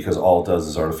travesty, just because all it does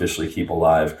is artificially keep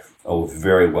alive a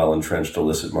very well entrenched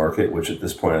illicit market, which at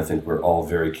this point I think we're all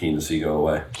very keen to see go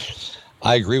away.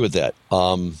 I agree with that.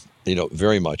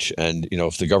 Very much. And,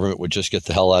 if the government would just get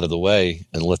the hell out of the way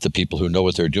and let the people who know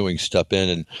what they're doing step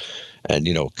in and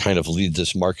kind of lead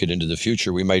this market into the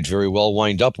future, we might very well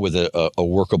wind up with a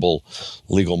workable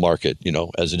legal market.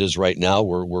 As it is right now,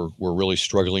 we're really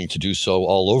struggling to do so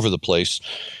all over the place.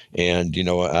 And,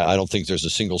 I don't think there's a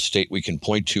single state we can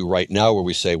point to right now where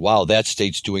we say, wow, that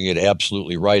state's doing it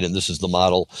absolutely right, and this is the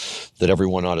model that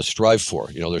everyone ought to strive for.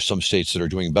 There's some states that are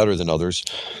doing better than others.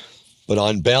 But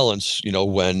on balance,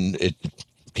 when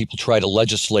people try to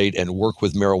legislate and work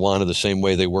with marijuana the same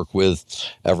way they work with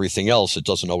everything else, it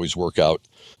doesn't always work out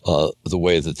the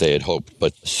way that they had hoped.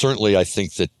 But certainly I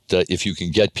think that if you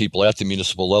can get people at the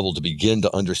municipal level to begin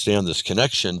to understand this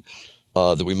connection,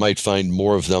 that we might find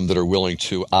more of them that are willing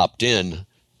to opt in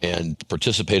and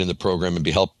participate in the program and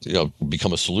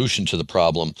become a solution to the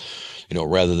problem,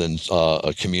 rather than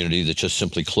a community that just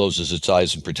simply closes its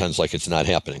eyes and pretends like it's not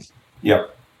happening.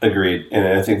 Yep, agreed. And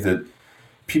I think that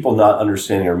people not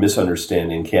understanding or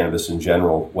misunderstanding cannabis in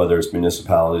general, whether it's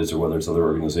municipalities or whether it's other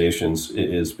organizations,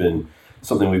 it has been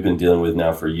something we've been dealing with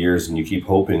now for years. And you keep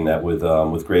hoping that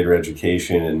with greater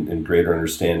education and greater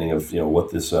understanding of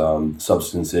what this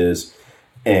substance is,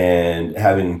 and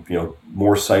having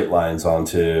more sight lines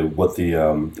onto what the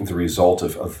result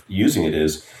of using it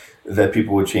is, that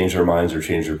people would change their minds or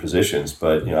change their positions.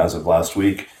 But as of last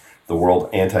week, the World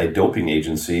Anti-Doping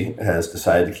Agency has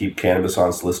decided to keep cannabis on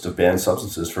its list of banned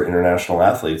substances for international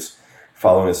athletes,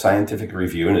 following a scientific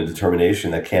review and a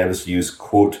determination that cannabis use,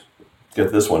 quote,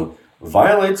 get this one,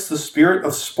 violates the spirit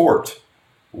of sport,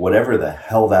 whatever the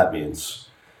hell that means.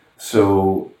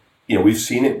 So, we've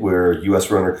seen it where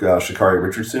U.S. runner Sha'Carri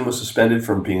Richardson was suspended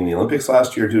from being in the Olympics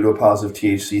last year due to a positive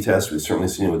THC test. We've certainly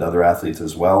seen it with other athletes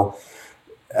as well.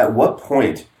 At what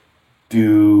point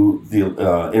do the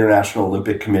International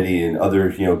Olympic Committee and other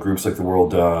groups like the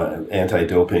World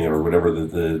Anti-Doping or whatever,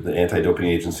 the Anti-Doping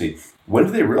Agency, when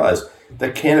do they realize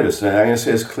that cannabis, and I'm going to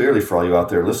say this clearly for all you out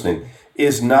there listening,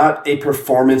 is not a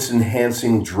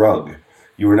performance-enhancing drug?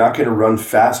 You are not going to run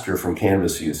faster from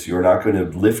cannabis use. You are not going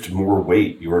to lift more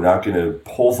weight. You are not going to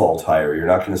pole vault higher. You're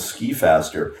not going to ski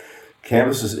faster.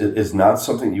 Cannabis is not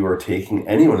something you are taking,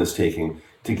 anyone is taking,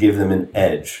 to give them an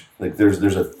edge. Like there's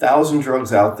 1,000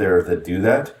 drugs out there that do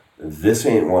that. This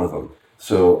ain't one of them.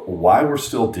 So why we're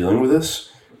still dealing with this?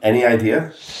 Any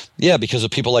idea? Yeah, because of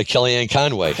people like Kellyanne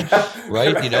Conway,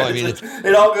 right?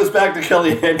 It all goes back to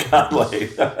Kellyanne Conway.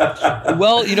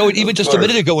 Well, even just a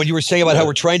minute ago when you were saying about how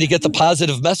we're trying to get the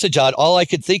positive message out, all I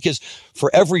could think is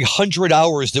for every 100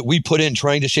 hours that we put in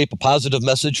trying to shape a positive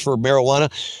message for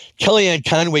marijuana, Kellyanne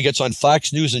Conway gets on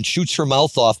Fox News and shoots her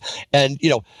mouth off. And,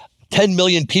 10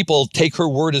 million people take her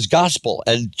word as gospel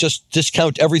and just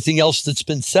discount everything else that's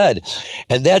been said.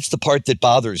 And that's the part that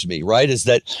bothers me, right? Is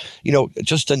that,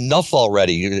 just enough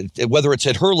already, whether it's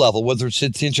at her level, whether it's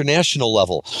at the international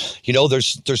level.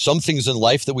 There's some things in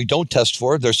life that we don't test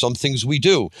for. There's some things we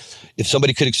do. If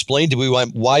somebody could explain to me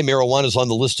why marijuana is on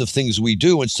the list of things we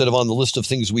do instead of on the list of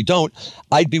things we don't,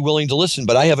 I'd be willing to listen.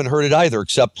 But I haven't heard it either,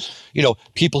 except,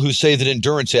 people who say that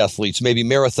endurance athletes, maybe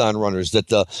marathon runners, that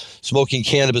smoking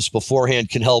cannabis beforehand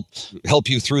can help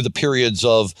you through the periods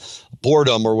of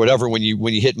boredom or whatever when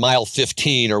you hit mile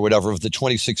 15 or whatever of the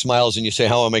 26 miles and you say,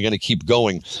 how am I going to keep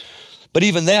going? But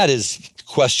even that is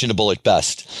questionable at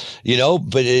best,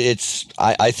 but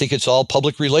I think it's all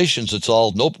public relations. It's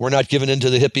all, nope, we're not giving in to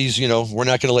the hippies. We're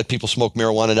not going to let people smoke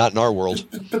marijuana, not in our world.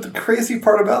 But the crazy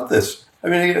part about this,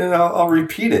 and I'll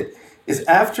repeat it, is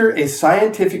after a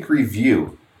scientific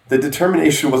review, the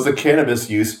determination was that cannabis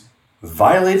use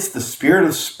violates the spirit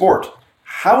of sport.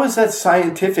 How is that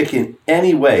scientific in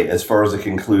any way as far as a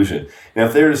conclusion? Now,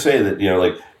 if they were to say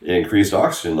that, increased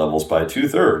oxygen levels by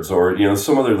 2/3 or,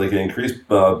 some other, increased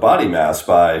body mass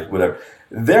by whatever,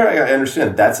 there I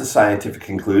understand that's a scientific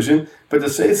conclusion. But to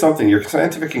say something, your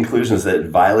scientific conclusion is that it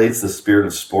violates the spirit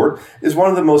of sport is one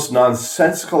of the most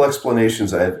nonsensical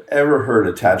explanations I've ever heard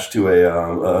attached to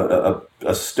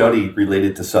a study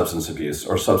related to substance abuse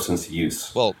or substance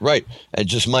use. Well, right. And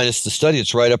just minus the study,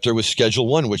 it's right up there with Schedule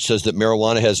 1, which says that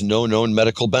marijuana has no known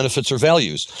medical benefits or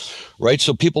values, right?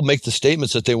 So people make the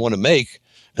statements that they want to make,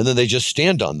 and then they just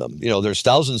stand on them. There's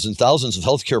thousands and thousands of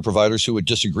healthcare providers who would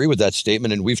disagree with that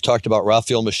statement. And we've talked about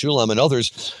Raphael Mechoulam and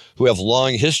others who have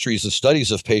long histories of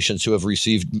studies of patients who have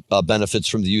received benefits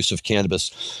from the use of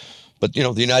cannabis. But,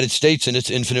 the United States, in its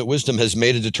infinite wisdom, has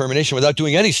made a determination without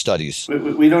doing any studies.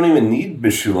 We don't even need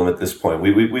Mechoulam at this point.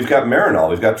 We've got Marinol,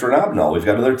 we've got Dronabinol, we've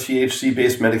got other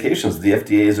THC-based medications the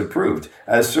FDA has approved.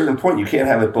 At a certain point, you can't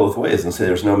have it both ways and say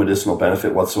there's no medicinal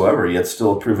benefit whatsoever, yet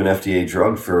still approve an FDA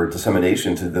drug for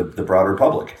dissemination to the broader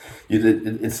public.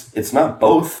 It's not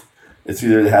both. It's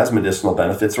either it has medicinal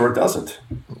benefits or it doesn't.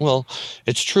 Well,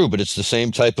 it's true, but it's the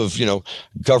same type of,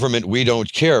 government, we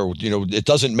don't care. It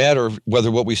doesn't matter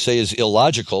whether what we say is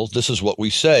illogical. This is what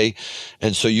we say.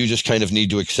 And so you just kind of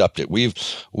need to accept it.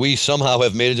 We somehow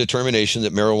have made a determination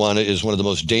that marijuana is one of the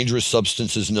most dangerous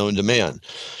substances known to man.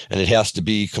 And it has to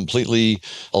be completely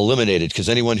eliminated because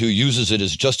anyone who uses it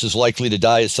is just as likely to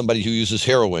die as somebody who uses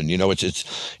heroin.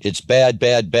 It's bad,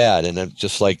 bad, bad. And I'm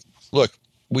just like, look,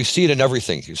 we see it in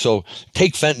everything. So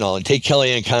take fentanyl and take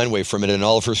Kellyanne Conway from it and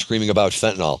all of her screaming about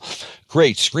fentanyl.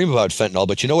 Great, scream about fentanyl,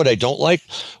 but you know what I don't like?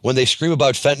 When they scream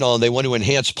about fentanyl and they want to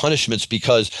enhance punishments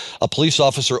because a police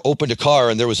officer opened a car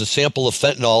and there was a sample of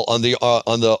fentanyl on the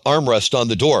armrest on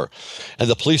the door, and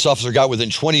the police officer got within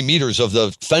 20 meters of the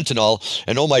fentanyl,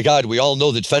 and oh my God, we all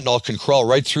know that fentanyl can crawl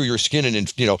right through your skin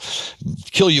and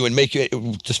kill you and make you,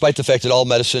 despite the fact that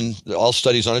all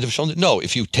studies on it have shown that no,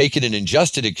 if you take it and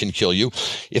ingest it, it can kill you.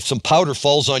 If some powder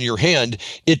falls on your hand,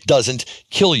 it doesn't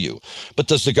kill you. But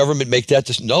does the government make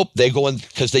that? Nope, they go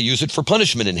because they use it for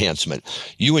punishment enhancement.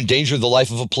 You endanger the life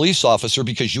of a police officer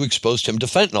because you exposed him to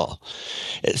fentanyl.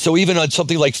 So even on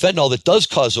something like fentanyl that does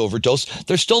cause overdose,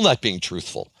 they're still not being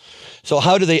truthful. So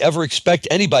how do they ever expect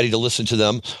anybody to listen to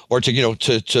them or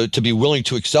to be willing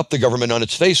to accept the government on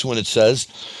its face when it says,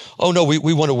 oh no,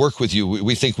 we want to work with you.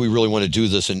 We think we really want to do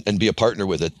this and be a partner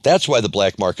with it. That's why the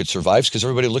black market survives, because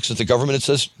everybody looks at the government and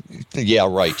says, yeah,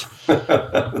 right.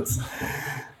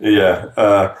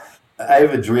 Yeah. I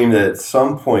have a dream that at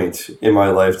some point in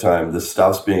my lifetime, this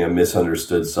stops being a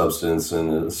misunderstood substance,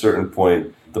 and at a certain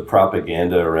point, the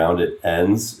propaganda around it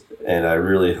ends. And I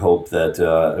really hope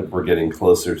that we're getting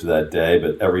closer to that day.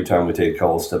 But every time we take a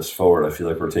couple steps forward, I feel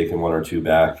like we're taking one or two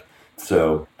back.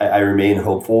 So I remain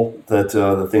hopeful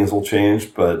that things will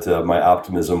change, but my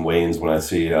optimism wanes when I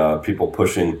see people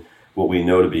pushing what we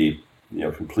know to be,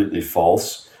 completely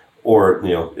false, or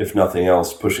if nothing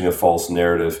else, pushing a false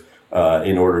narrative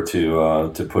in order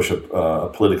to push a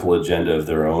political agenda of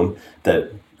their own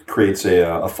that creates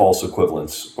a false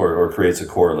equivalence or creates a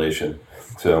correlation.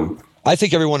 So I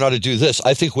think everyone ought to do this.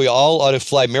 I think we all ought to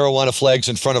fly marijuana flags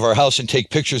in front of our house and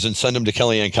take pictures and send them to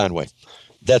Kellyanne Conway.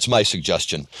 That's my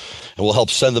suggestion. And we'll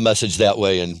help send the message that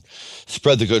way and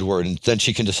spread the good word. And then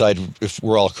she can decide if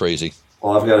we're all crazy.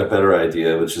 Well, I've got a better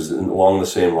idea, which is along the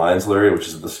same lines, Larry, which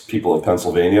is the people of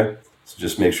Pennsylvania. So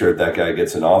just make sure that guy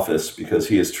gets in office, because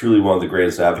he is truly one of the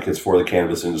greatest advocates for the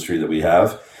cannabis industry that we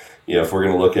have. If we're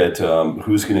going to look at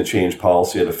who's going to change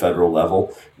policy at a federal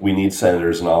level, we need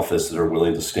senators in office that are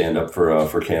willing to stand up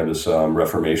for cannabis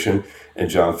reformation. And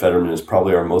John Fetterman is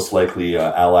probably our most likely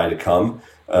ally to come.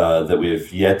 that we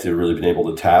have yet to really been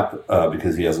able to tap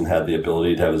because he hasn't had the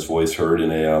ability to have his voice heard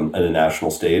in a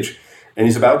national stage. And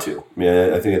he's about to. I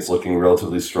mean, I think it's looking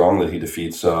relatively strong that he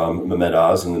defeats Mehmet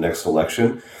Oz in the next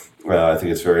election. I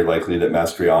think it's very likely that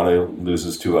Mastriano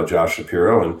loses to Josh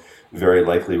Shapiro, and very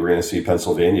likely we're going to see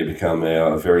Pennsylvania become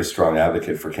a very strong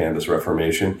advocate for cannabis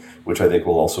reformation, which I think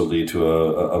will also lead to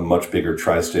a much bigger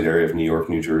tri-state area of New York,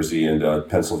 New Jersey, and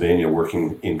Pennsylvania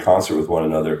working in concert with one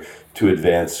another to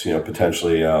advance,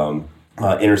 potentially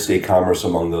interstate commerce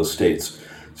among those states.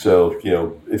 So,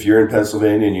 if you're in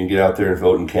Pennsylvania and you can get out there and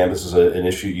vote, and cannabis is an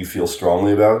issue you feel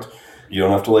strongly about, you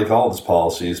don't have to like all of his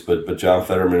policies, but John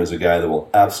Fetterman is a guy that will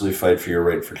absolutely fight for your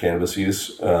right for cannabis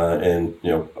use. And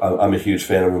I'm a huge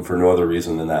fan of him for no other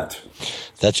reason than that.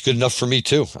 That's good enough for me,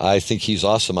 too. I think he's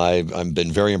awesome. I've been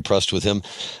very impressed with him.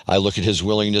 I look at his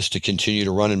willingness to continue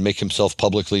to run and make himself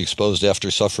publicly exposed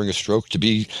after suffering a stroke to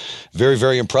be very,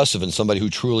 very impressive, and somebody who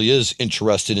truly is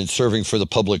interested in serving for the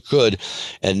public good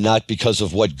and not because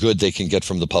of what good they can get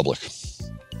from the public.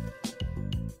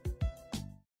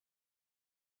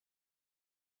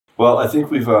 Well, I think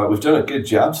we've done a good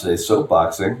job today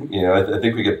soapboxing. I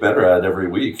think we get better at it every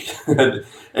week.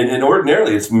 and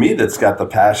ordinarily, it's me that's got the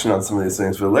passion on some of these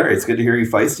things. But Larry, it's good to hear you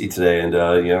feisty today, and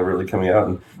really coming out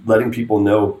and letting people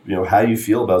know how you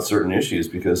feel about certain issues.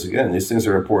 Because again, these things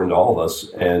are important to all of us.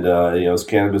 And as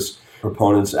cannabis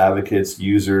proponents, advocates,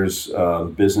 users,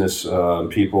 business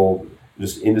people,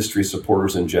 just industry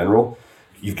supporters in general,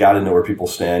 you've got to know where people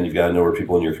stand. You've got to know where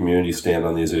people in your community stand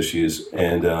on these issues.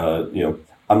 And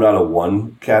I'm not a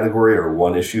one category or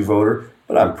one issue voter,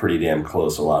 but I'm pretty damn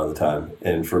close a lot of the time.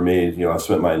 And for me, I've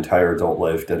spent my entire adult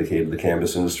life dedicated to the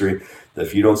cannabis industry. That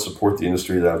if you don't support the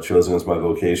industry that I've chosen as my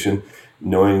vocation,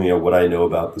 knowing what I know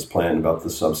about this plant, about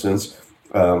this substance,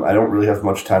 I don't really have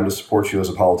much time to support you as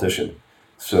a politician.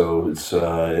 So it's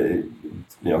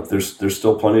there's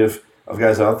still plenty of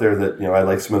guys out there that I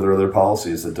like some of their other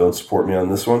policies that don't support me on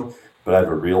this one, but I have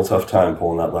a real tough time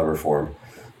pulling that lever for them.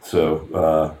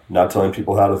 So not telling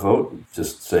people how to vote,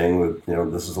 just saying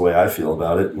that, this is the way I feel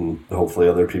about it. And hopefully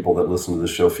other people that listen to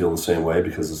this show feel the same way,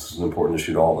 because this is an important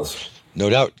issue to all of us. No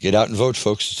doubt. Get out and vote,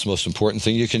 folks. It's the most important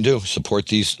thing you can do. Support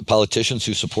these politicians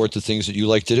who support the things that you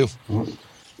like to do. Mm-hmm.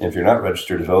 And if you're not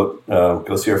registered to vote,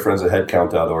 go see our friends at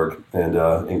headcount.org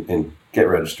and get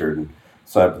registered and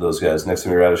sign up for those guys. Next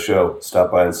time you're at a show,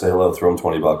 stop by and say hello, throw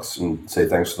them $20 and say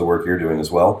thanks for the work you're doing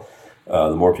as well.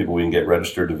 The more people we can get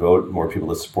registered to vote, the more people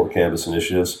that support cannabis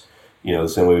initiatives. The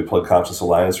same way we plug Conscious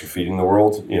Alliance for feeding the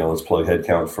world, let's plug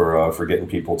Headcount for getting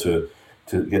people to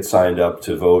get signed up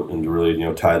to vote and to really,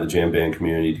 tie the jam band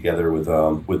community together with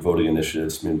voting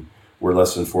initiatives. I mean, we're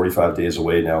less than 45 days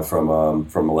away now from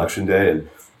Election Day, and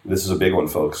this is a big one,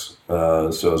 folks.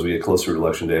 So as we get closer to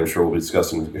Election Day, I'm sure we'll be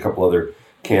discussing a couple other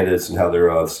candidates and how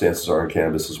their stances are on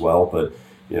cannabis as well. But,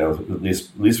 at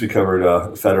least we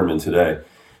covered Fetterman today.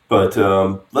 But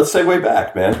let's segue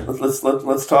back, man.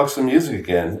 Let's talk some music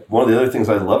again. One of the other things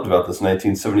I loved about this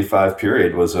 1975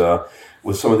 period was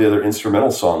some of the other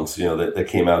instrumental songs, that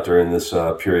came out during this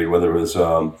period, whether it was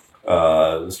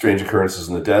Strange Occurrences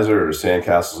in the Desert or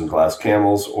Sandcastles and Glass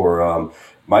Camels, or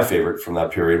my favorite from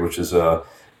that period, which is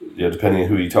depending on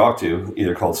who you talk to,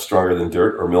 either called Stronger Than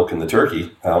Dirt or Milk and the Turkey.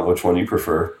 I don't know which one you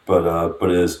prefer, but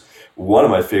it is one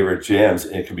of my favorite jams,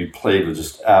 and it can be played with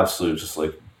just absolute, just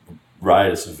like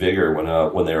riotous vigor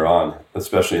when they were on,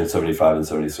 especially in 75 and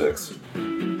 76.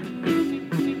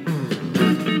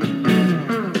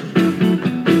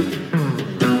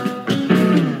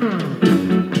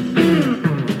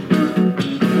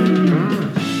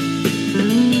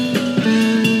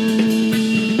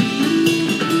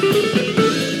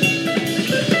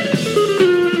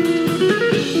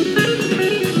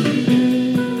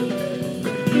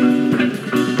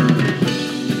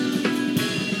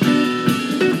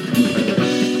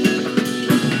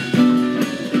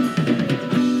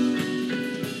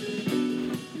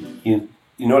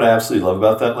 You know what I absolutely love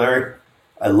about that, Larry?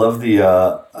 I love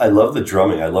the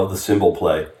drumming. I love the cymbal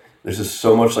play. There's just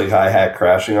so much like hi-hat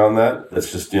crashing on that.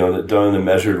 That's just done in a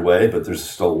measured way, but there's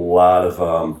just a lot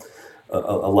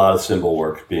of cymbal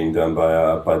work being done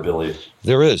by Billy.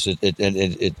 There is.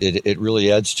 It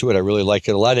really adds to it. I really like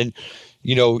it a lot. And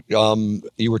you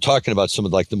were talking about some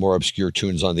of like the more obscure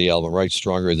tunes on the album, right?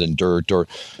 Stronger Than Dirt or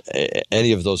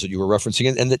any of those that you were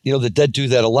referencing. And the Dead do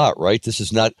that a lot, right? This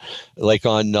is not like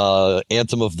on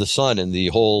Anthem of the Sun and the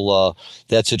whole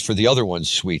That's It for the Other Ones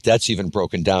suite. That's even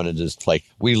broken down into like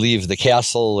We Leave the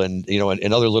Castle and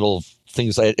other little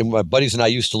things. And my buddies and I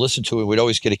used to listen to it, and we'd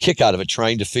always get a kick out of it,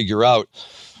 trying to figure out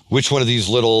which one of these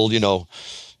little,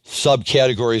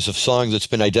 subcategories of song that's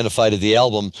been identified of the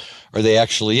album are they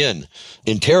actually in?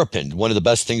 In Terrapin, one of the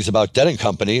best things about Dead and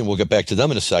Company, and we'll get back to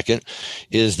them in a second,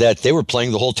 is that they were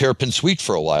playing the whole Terrapin suite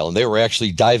for a while, and they were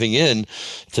actually diving in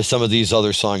to some of these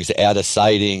other songs, Add a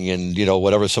Siding and, you know,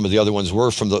 whatever some of the other ones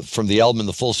were from the album in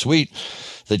the full suite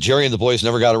that Jerry and the boys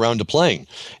never got around to playing.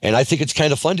 And I think it's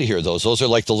kind of fun to hear those. Those are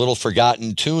like the little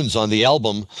forgotten tunes on the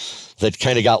album that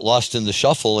kind of got lost in the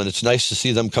shuffle, and it's nice to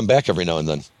see them come back every now and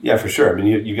then. Yeah, for sure. I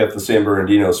mean, you got the San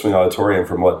Bernardino Swing Auditorium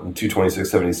from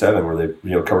 22677, where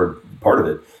they covered part of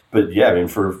it. But yeah, I mean,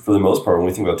 for the most part, when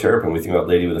we think about Terrapin, we think about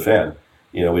Lady with a Fan.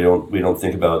 We don't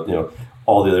think about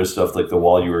all the other stuff like the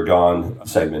While You Were Gone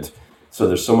segment. So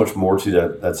there's so much more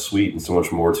to that suite and so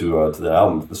much more to that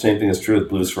album. The same thing is true with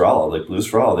Blues for Allah. Like Blues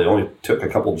for Allah, they only took a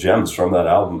couple gems from that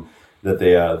album that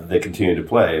they continue to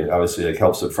play. Obviously, it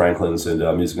helps that Franklin's and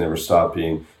Music Never Stop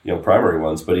being primary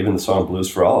ones. But even the song Blues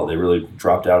for Allah, they really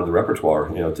dropped out of the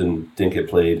repertoire. It didn't get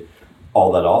played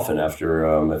all that often after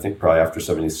I think probably after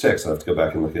 '76. I have to go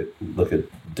back and look at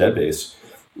Dead Bass.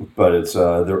 But it's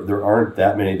there aren't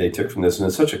that many they took from this, and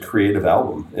it's such a creative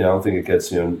album. I don't think it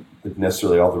gets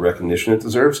necessarily all the recognition it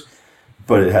deserves,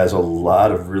 but it has a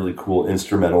lot of really cool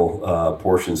instrumental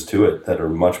portions to it that are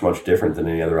much, much different than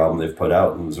any other album they've put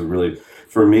out. And it was a really,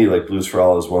 for me, like Blues for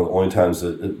Allah is one of the only times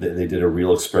that they did a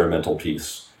real experimental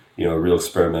piece, a real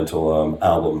experimental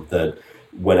album that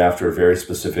went after a very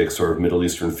specific sort of Middle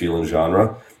Eastern feel and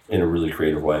genre in a really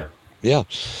creative way. Yeah.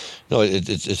 No,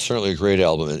 it's certainly a great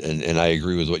album, and I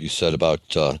agree with what you said about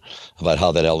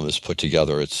how that album is put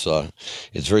together. It's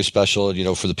very special,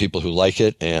 for the people who like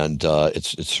it, and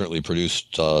it's certainly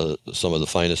produced some of the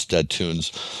finest Dead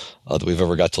tunes that we've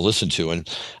ever got to listen to. And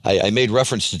I made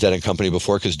reference to Dead and Company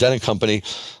before because Dead and Company,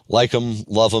 like them,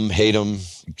 love them, hate them,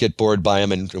 get bored by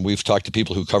them, and we've talked to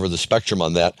people who cover the spectrum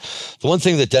on that. The one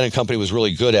thing that Dead and Company was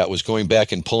really good at was going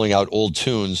back and pulling out old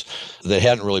tunes that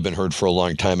hadn't really been heard for a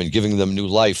long time and giving them new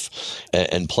life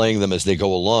and playing them as they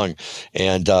go along.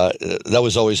 And that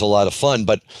was always a lot of fun.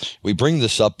 But we bring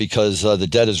this up because the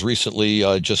Dead has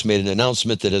recently just made an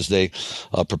announcement that as they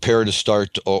prepare to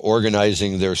start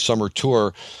organizing their summer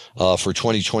tour for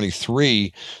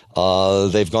 2023,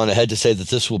 they've gone ahead to say that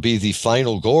this will be the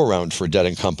final go-around for Dead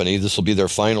and Company. This will be their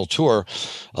final tour,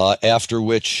 after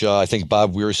which I think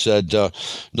Bob Weir said,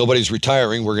 nobody's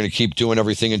retiring. We're going to keep doing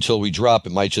everything until we drop.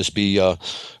 It might just be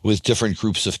with different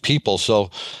groups of people. So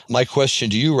my question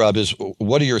to you, Rob, is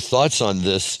what are your thoughts on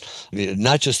this?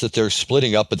 Not just that they're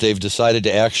splitting up, but they've decided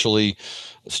to actually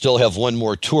still have one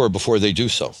more tour before they do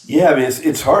so. Yeah, I mean,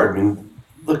 it's hard. I mean,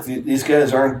 look, these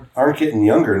guys aren't getting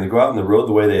younger, and they go out on the road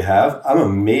the way they have. I'm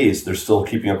amazed they're still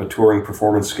keeping up a touring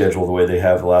performance schedule the way they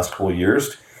have the last couple of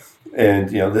years. And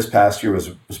this past year was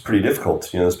pretty difficult.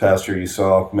 This past year you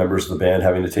saw members of the band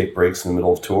having to take breaks in the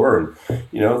middle of tour,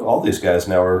 and all these guys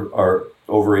now are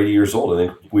over 80 years old. I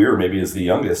think Weir maybe is the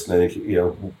youngest, and I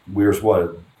think Weir's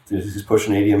what, he's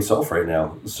pushing 80 himself right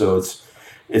now. So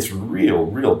it's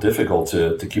real difficult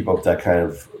to keep up that kind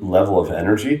of level of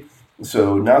energy.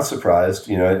 So not surprised.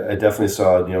 I definitely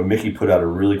saw, Mickey put out a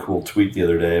really cool tweet the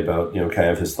other day about, kind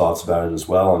of his thoughts about it as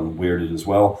well, and Weird it as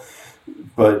well.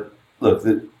 But look,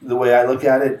 the way I look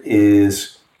at it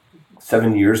is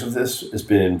 7 years of this has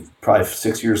been probably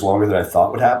 6 years longer than I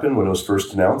thought would happen when it was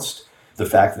first announced. The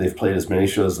fact that they've played as many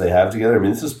shows as they have together, I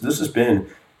mean, this has been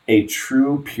a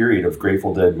true period of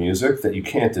Grateful Dead music that you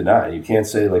can't deny. You can't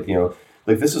say like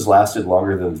this has lasted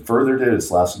longer than Further did. It's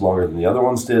lasted longer than the other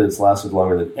ones did. It's lasted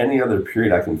longer than any other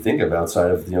period I can think of outside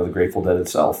of the Grateful Dead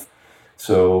itself.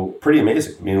 So pretty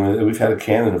amazing. I mean, we've had a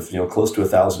canon of close to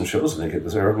 1,000 shows. I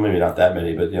think or maybe not that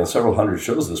many, but several hundred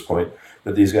shows at this point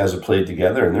that these guys have played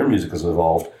together, and their music has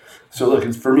evolved. So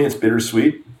look, for me, it's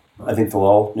bittersweet. I think they'll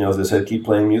all, as I said, keep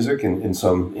playing music in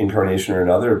some incarnation or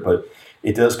another, but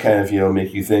it does kind of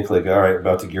make you think like, all right,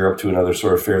 about to gear up to another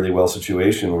sort of Fairly Well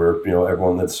situation where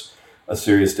everyone that's a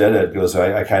serious Deadhead goes,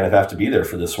 I kind of have to be there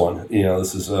for this one.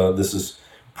 This is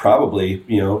probably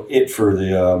it for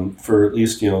the for at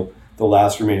least the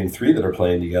last remaining three that are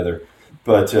playing together.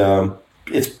 But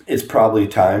it's probably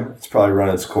time. It's probably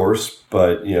run its course.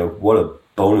 But what a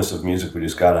bonus of music we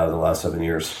just got out of the last 7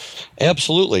 years.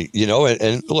 Absolutely.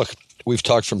 And look, we've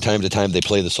talked from time to time, they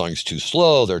play the songs too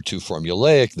slow, they're too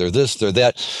formulaic, they're this, they're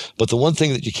that. But the one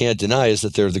thing that you can't deny is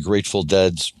that they're the Grateful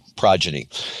Dead's progeny.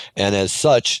 And as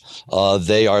such,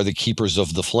 they are the keepers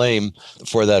of the flame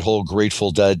for that whole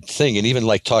Grateful Dead thing. And even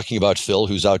like talking about Phil,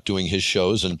 who's out doing his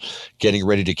shows and getting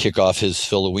ready to kick off his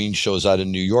Philoween shows out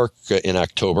in New York in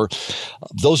October,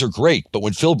 those are great. But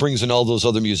when Phil brings in all those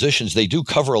other musicians, they do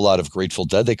cover a lot of Grateful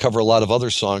Dead. They cover a lot of other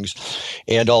songs.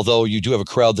 And although you do have a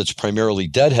crowd that's primarily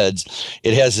Deadheads,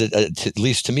 it has, at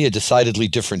least to me, a decidedly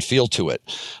different feel to it.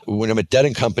 When I'm at Dead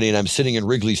and Company and I'm sitting in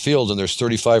Wrigley Field and there's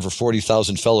 35 or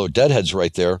 40,000 fellow Deadheads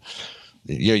right there,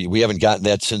 we haven't gotten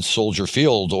that since Soldier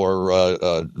Field or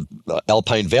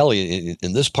Alpine Valley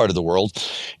in this part of the world.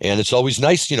 And it's always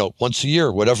nice, once a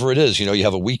year, whatever it is, you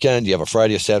have a weekend, you have a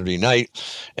Friday, a Saturday night,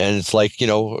 and it's like,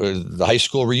 the high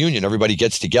school reunion. Everybody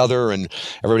gets together and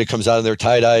everybody comes out in their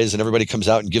tie-dyes and everybody comes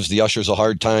out and gives the ushers a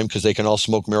hard time because they can all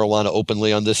smoke marijuana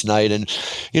openly on this night. And,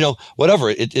 whatever,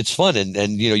 it's fun.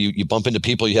 And you bump into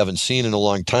people you haven't seen in a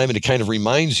long time, and it kind of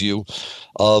reminds you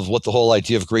of what the whole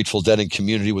idea of Grateful Dead and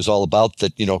community was all about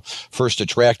that, first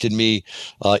attracted me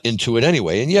into it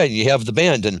anyway. And yeah, you have the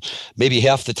band, and maybe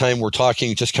half the time we're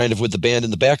talking just kind of with the band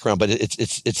in the background, but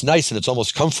it's nice and it's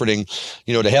almost comforting,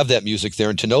 to have that music there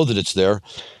and to know that it's there.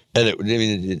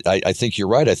 And I think you're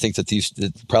right. I think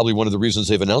that probably one of the reasons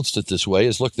they've announced it this way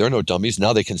is, look, they're no dummies.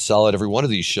 Now they can sell out every one of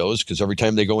these shows because every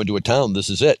time they go into a town, this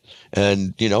is it.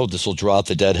 And, this will draw out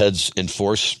the Deadheads in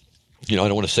force. I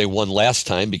don't want to say one last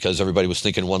time because everybody was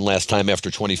thinking one last time after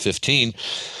 2015,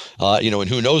 and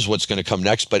who knows what's going to come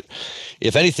next. But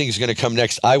if anything's going to come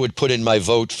next, I would put in my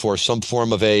vote for some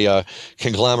form of a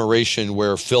conglomeration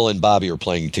where Phil and Bobby are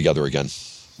playing together again.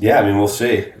 Yeah, we'll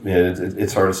see.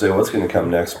 It's hard to say what's going to come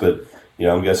next, but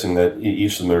I'm guessing that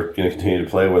each of them are going to continue to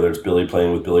play, whether it's Billy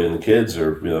playing with Billy and the Kids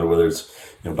or whether it's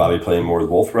Bobby playing more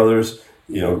with Wolf Brothers.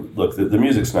 Look, the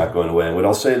music's not going away. And what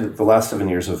I'll say that the last 7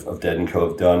 years of Dead & Co.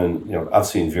 have done, and, I've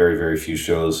seen very, very few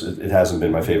shows. It hasn't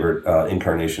been my favorite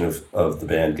incarnation of the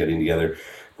band getting together.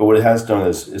 But what it has done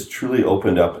is truly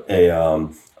opened up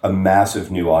a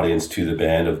massive new audience to the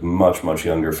band of much, much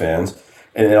younger fans.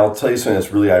 And I'll tell you something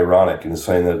that's really ironic, and it's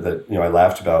something that I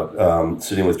laughed about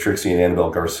sitting with Trixie and Annabelle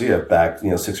Garcia back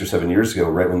 6 or 7 years ago,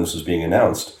 right when this was being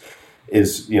announced.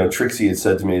 Is Trixie had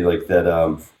said to me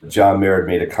that John Mayer had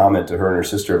made a comment to her and her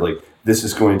sister this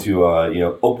is going to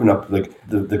open up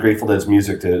the Grateful Dead's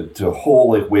music to a whole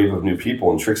wave of new people.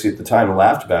 And Trixie at the time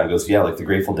laughed about it and goes, yeah, the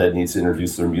Grateful Dead needs to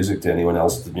introduce their music to anyone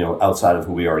else outside of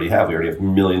who we already have. We already have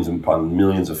millions upon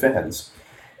millions of fans.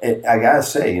 And I gotta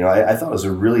say, I thought it was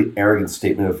a really arrogant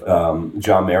statement of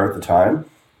John Mayer at the time.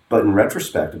 But in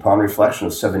retrospect, upon reflection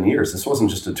of 7 years, this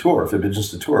wasn't just a tour. If it had been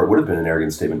just a tour, it would have been an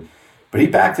arrogant statement. But he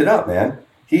backed it up, man.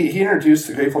 He introduced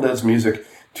the Grateful Dead's music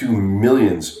to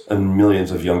millions and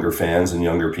millions of younger fans and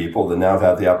younger people that now have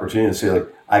had the opportunity to say,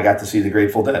 I got to see the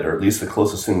Grateful Dead, or at least the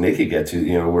closest thing they could get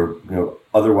to, were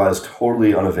otherwise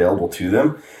totally unavailable to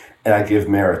them. And I give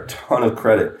Mayer a ton of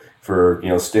credit for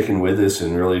sticking with this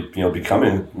and really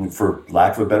becoming, for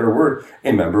lack of a better word,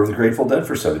 a member of the Grateful Dead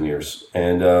for 7 years.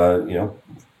 And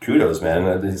kudos,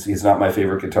 man. He's not my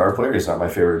favorite guitar player. He's not my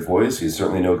favorite voice. He's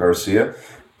certainly no Garcia.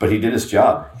 But he did his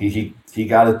job. He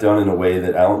got it done in a way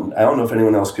that I don't know if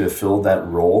anyone else could have filled that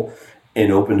role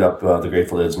and opened up the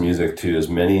Grateful Dead's music to as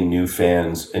many new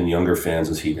fans and younger fans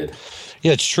as he did.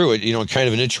 Yeah, it's true. In kind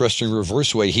of an interesting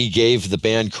reverse way, he gave the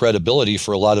band credibility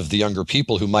for a lot of the younger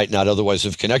people who might not otherwise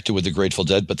have connected with the Grateful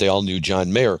Dead, but they all knew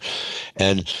John Mayer.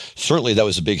 And certainly that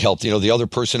was a big help. The other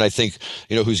person I think,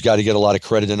 who's got to get a lot of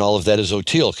credit in all of that is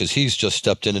Oteil, because he's just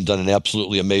stepped in and done an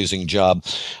absolutely amazing job.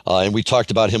 And we talked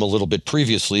about him a little bit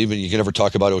previously, but you can never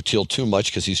talk about Oteil too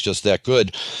much because he's just that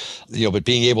good. But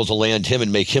being able to land him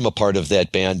and make him a part of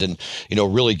that band and,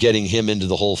 really getting him into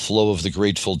the whole flow of the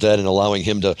Grateful Dead and allowing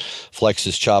him to flex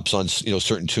his chops on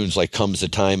certain tunes like Comes a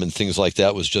Time and things like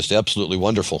that was just absolutely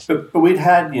wonderful. But we'd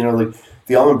had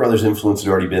the Allman Brothers influence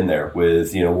had already been there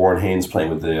with Warren Haynes playing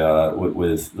with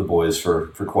the boys for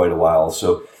quite a while.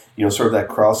 So sort of that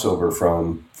crossover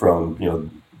from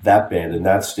that band and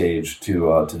that stage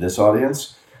to this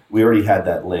audience, we already had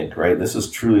that link, right? This is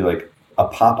truly a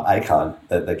pop icon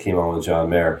that came on with John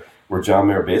Mayer, where John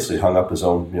Mayer basically hung up his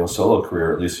own solo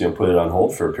career, at least put it on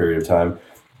hold for a period of time,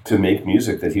 to make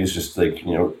music that he was just I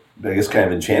guess kind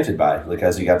of enchanted by.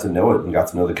 As he got to know it and got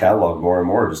to know the catalog more and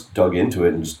more, just dug into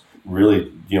it and just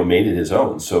really made it his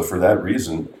own. So for that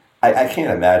reason, I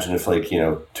can't imagine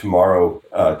if tomorrow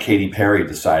Katy Perry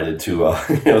decided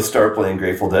to start playing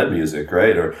Grateful Dead music,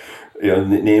 right? Or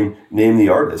name the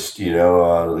artist,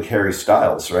 like Harry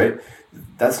Styles, right?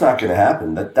 That's not going to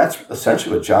happen. That's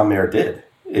essentially what John Mayer did.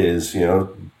 Is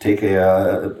take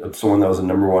someone that was a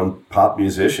number one pop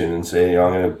musician and say,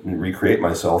 I'm going to recreate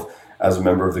myself as a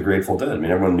member of the Grateful Dead. I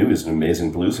mean, everyone knew he was an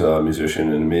amazing blues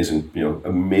musician, an amazing,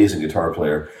 amazing guitar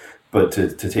player. But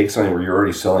to take something where you're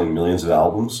already selling millions of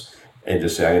albums and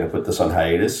just say, I'm going to put this on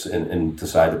hiatus and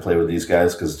decide to play with these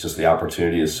guys because just the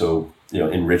opportunity is so,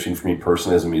 enriching for me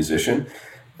personally as a musician,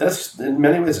 that's, in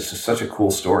many ways, it's just such a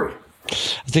cool story.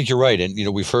 I think you're right. And,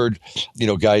 we've heard,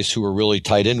 guys who are really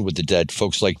tied in with the Dead,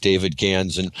 folks like David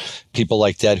Gans and people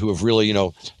like that who have really,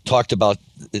 talked about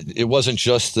it wasn't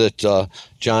just that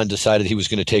John decided he was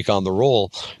going to take on the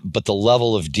role, but the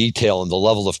level of detail and the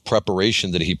level of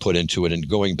preparation that he put into it, and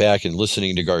going back and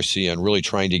listening to Garcia and really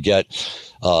trying to get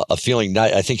a feeling,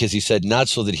 not, I think, as he said, not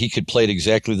so that he could play it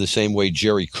exactly the same way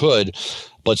Jerry could,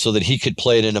 but so that he could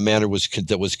play it in a manner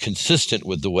that was consistent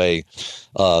with the way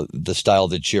the style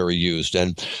that Jerry used.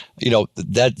 And,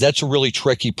 that's a really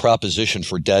tricky proposition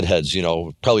for Deadheads,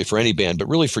 probably for any band, but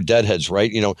really for Deadheads,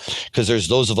 right? Because there's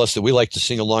those of us that we like to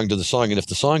sing along to the song. And if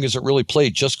the song isn't really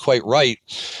played just quite right,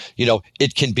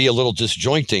 it can be a little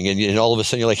disjointing. And all of a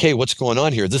sudden you're like, hey, what's going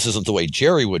on here? This isn't the way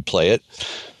Jerry would play it.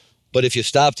 But if you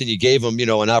stopped and you gave him,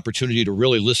 an opportunity to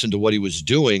really listen to what he was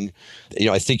doing,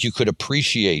 I think you could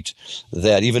appreciate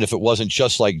that even if it wasn't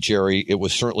just like Jerry, it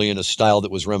was certainly in a style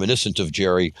that was reminiscent of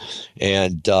Jerry.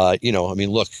 And,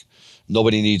 look,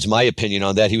 nobody needs my opinion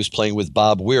on that. He was playing with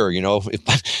Bob Weir.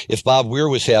 If Bob Weir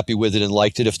was happy with it and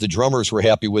liked it, if the drummers were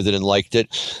happy with it and liked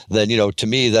it, then, to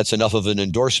me, that's enough of an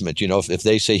endorsement. If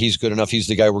they say he's good enough, he's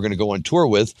the guy we're going to go on tour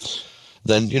with,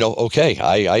 then, okay,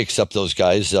 I accept those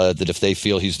guys that if they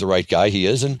feel he's the right guy, he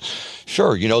is. And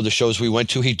sure, the shows we went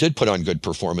to, he did put on good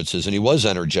performances and he was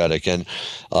energetic. And,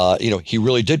 he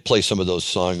really did play some of those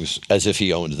songs as if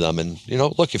he owned them. And,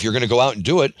 look, if you're going to go out and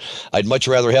do it, I'd much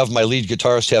rather have my lead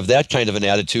guitarist have that kind of an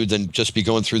attitude than just be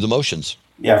going through the motions.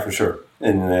 Yeah, for sure.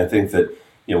 And I think that,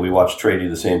 we watched Trey do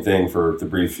the same thing for the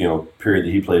brief, period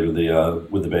that he played with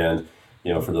the band.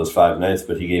 For those 5 nights,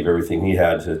 but he gave everything he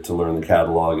had to learn the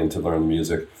catalog and to learn the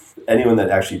music. Anyone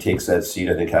that actually takes that seat,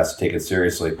 I think, has to take it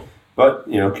seriously. But,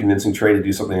 convincing Trey to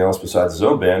do something else besides his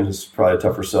own band is probably a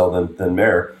tougher sell than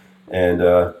Mayer. And,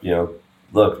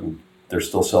 look, they're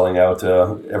still selling out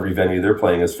every venue they're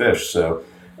playing as Phish. So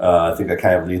I think that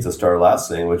kind of leads us to our last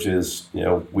thing, which is,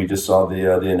 we just saw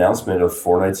the announcement of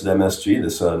 4 nights at MSG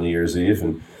this New Year's Eve,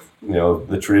 and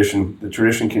the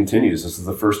tradition continues. This is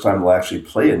the first time they'll actually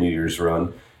play a New Year's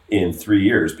run in 3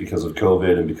 years because of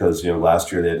COVID and because,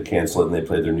 last year they had to cancel it and they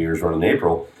played their New Year's run in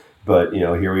April. But,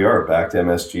 here we are back to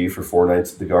MSG for 4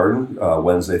 nights at the Garden,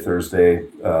 Wednesday, Thursday,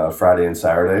 Friday, and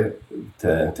Saturday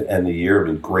to end the year.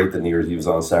 I mean, great that New Year's Eve is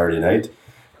on Saturday night.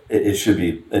 It should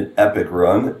be an epic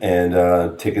run.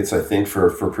 And tickets, I think,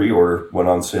 for pre-order went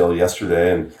on sale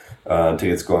yesterday, and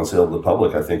tickets go on sale to the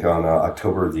public, I think, on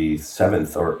October the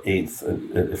 7th or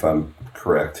 8th, if I'm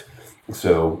correct.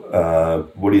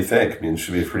 So what do you think? I mean, it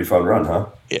should be a pretty fun run, huh?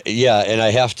 Yeah, and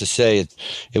I have to say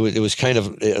it was kind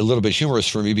of a little bit humorous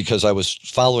for me because I was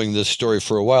following this story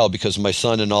for a while because my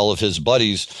son and all of his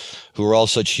buddies, who are all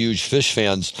such huge Phish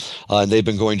fans, and they've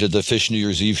been going to the Phish New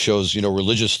Year's Eve shows,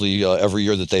 religiously every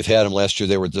year that they've had them. Last year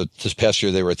this past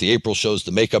year they were at the April shows,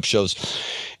 the makeup shows,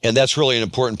 and that's really an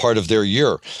important part of their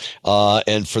year.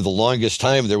 And for the longest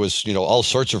time, there was all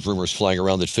sorts of rumors flying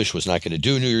around that Phish was not going to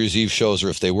do New Year's Eve shows, or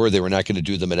if they were not going to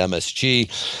do them at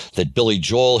MSG. That Billy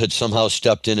Joel had somehow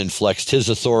stepped in and flexed his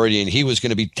authority, and he was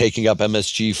going to be taking up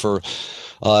MSG for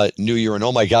New Year. And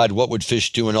oh my God, what would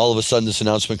Phish do? And all of a sudden this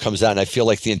announcement comes out, and I feel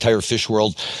like the entire Phish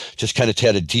world just kind of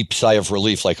had a deep sigh of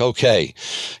relief, like, okay,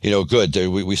 good.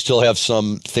 We still have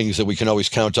some things that we can always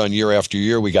count on year after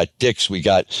year. We got Dick's, we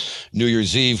got New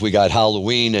Year's Eve, we got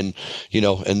Halloween, and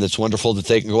and it's wonderful that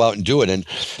they can go out and do it. And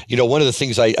one of the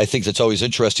things I think that's always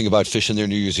interesting about Phish and their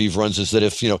New Year's Eve runs is that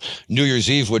if New Year's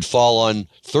Eve would fall on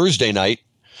Thursday night,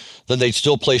 then they'd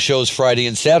still play shows Friday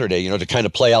and Saturday, to kind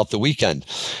of play out the weekend.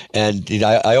 And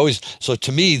I always, so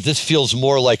to me, this feels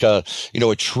more like a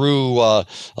true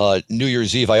New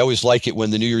Year's Eve. I always like it when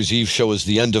the New Year's Eve show is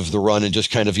the end of the run and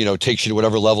just kind of, takes you to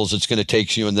whatever levels it's going to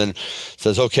take you, and then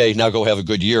says, okay, now go have a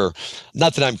good year.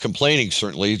 Not that I'm complaining,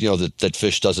 certainly, that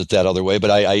Phish does it that other way,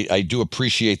 but I do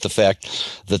appreciate the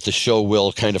fact that the show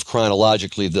will kind of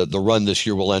chronologically, the run this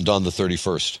year will end on the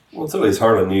 31st. Well, it's always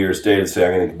hard on New Year's Day to say,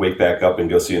 I'm going to wake back up and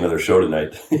go see another show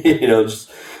tonight.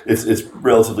 It's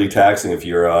relatively taxing if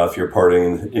you're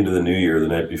partying into the new year the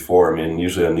night before. I mean,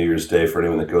 usually on New Year's Day, for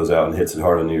anyone that goes out and hits it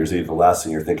hard on New Year's Eve, the last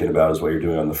thing you're thinking about is what you're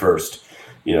doing on the first.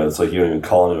 It's like you don't even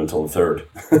call it until the third.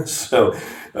 So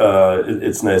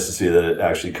it's nice to see that it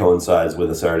actually coincides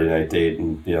with a Saturday night date,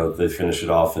 and they finish it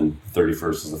off, and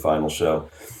 31st is the final show.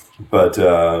 But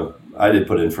I did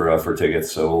put in for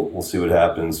tickets, so we'll see what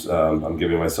happens. I'm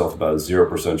giving myself about a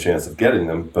 0% chance of getting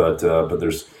them, but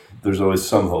there's there's always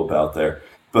some hope out there.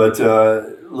 But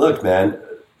look, man,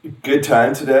 good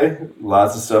time today.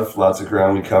 Lots of stuff, lots of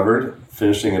ground we covered.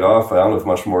 Finishing it off, I don't have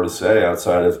much more to say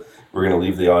outside of we're going to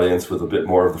leave the audience with a bit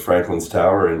more of the Franklin's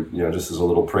Tower, and just as a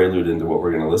little prelude into what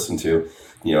we're going to listen to.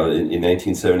 In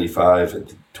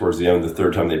 1975, towards the end, the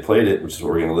third time they played it, which is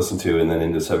what we're going to listen to, and then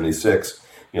into 76,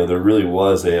 there really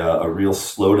was a real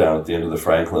slowdown at the end of the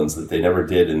Franklins that they never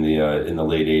did in the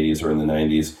late 80s or in the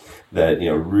 90s. That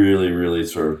really, really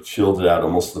sort of chilled it out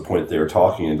almost to the point they were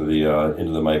talking into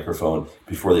the microphone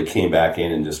before they came back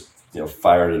in and just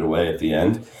fired it away at the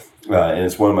end. And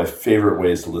it's one of my favorite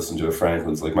ways to listen to a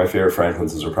Franklin's. Like, my favorite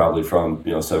Franklin's are probably from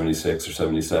 76 or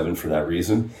 77 for that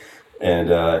reason.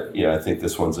 And I think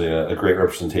this one's a great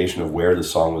representation of where the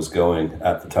song was going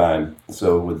at the time.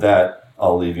 So with that,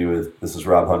 I'll leave you with, this is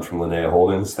Rob Hunt from Linnea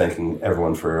Holdings, thanking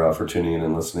everyone for tuning in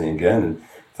and listening again. And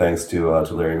thanks to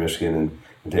Larry Mishkin and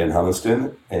Dan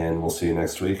Humiston, and we'll see you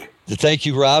next week. Thank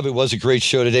you, Rob. It was a great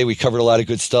show today. We covered a lot of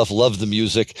good stuff. Loved the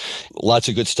music. Lots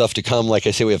of good stuff to come. Like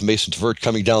I say, we have Mason Tvert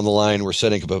coming down the line. We're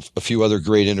setting up a few other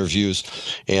great interviews.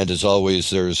 And as always,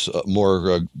 there's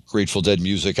more Grateful Dead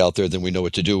music out there than we know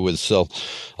what to do with. So,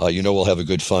 we'll have a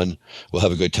good fun. We'll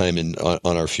have a good time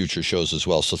on our future shows as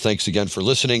well. So thanks again for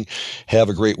listening. Have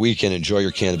a great week and enjoy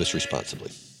your cannabis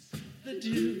responsibly.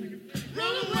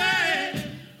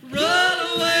 Roll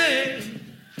away,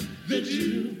 the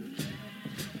Jew.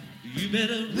 You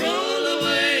better roll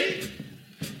away,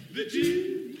 the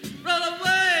Jew. Roll away.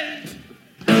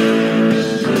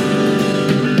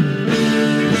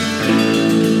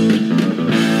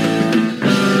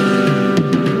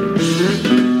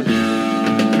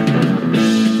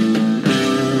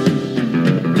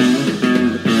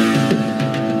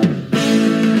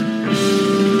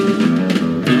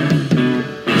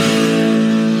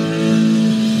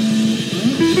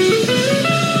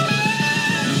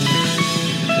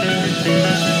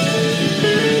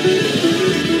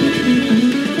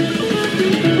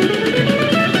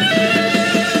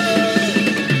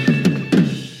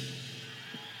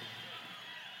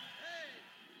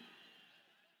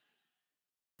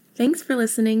 Thanks for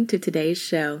listening to today's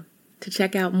show. To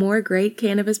check out more great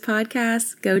cannabis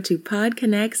podcasts, go to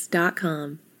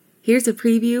podconnects.com. Here's a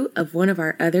preview of one of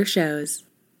our other shows.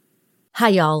 Hi,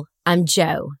 y'all. I'm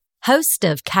Jo, host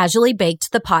of Casually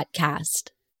Baked, the podcast.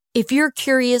 If you're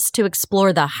curious to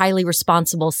explore the highly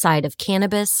responsible side of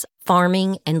cannabis,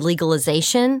 farming, and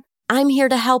legalization, I'm here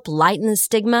to help lighten the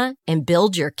stigma and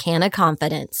build your canna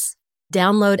confidence.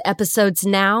 Download episodes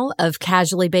now of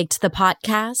Casually Baked, the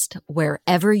podcast,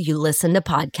 wherever you listen to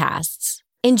podcasts.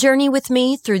 And journey with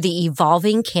me through the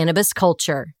evolving cannabis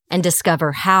culture and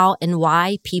discover how and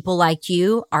why people like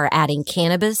you are adding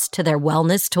cannabis to their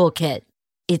wellness toolkit.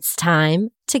 It's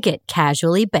time to get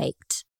casually baked.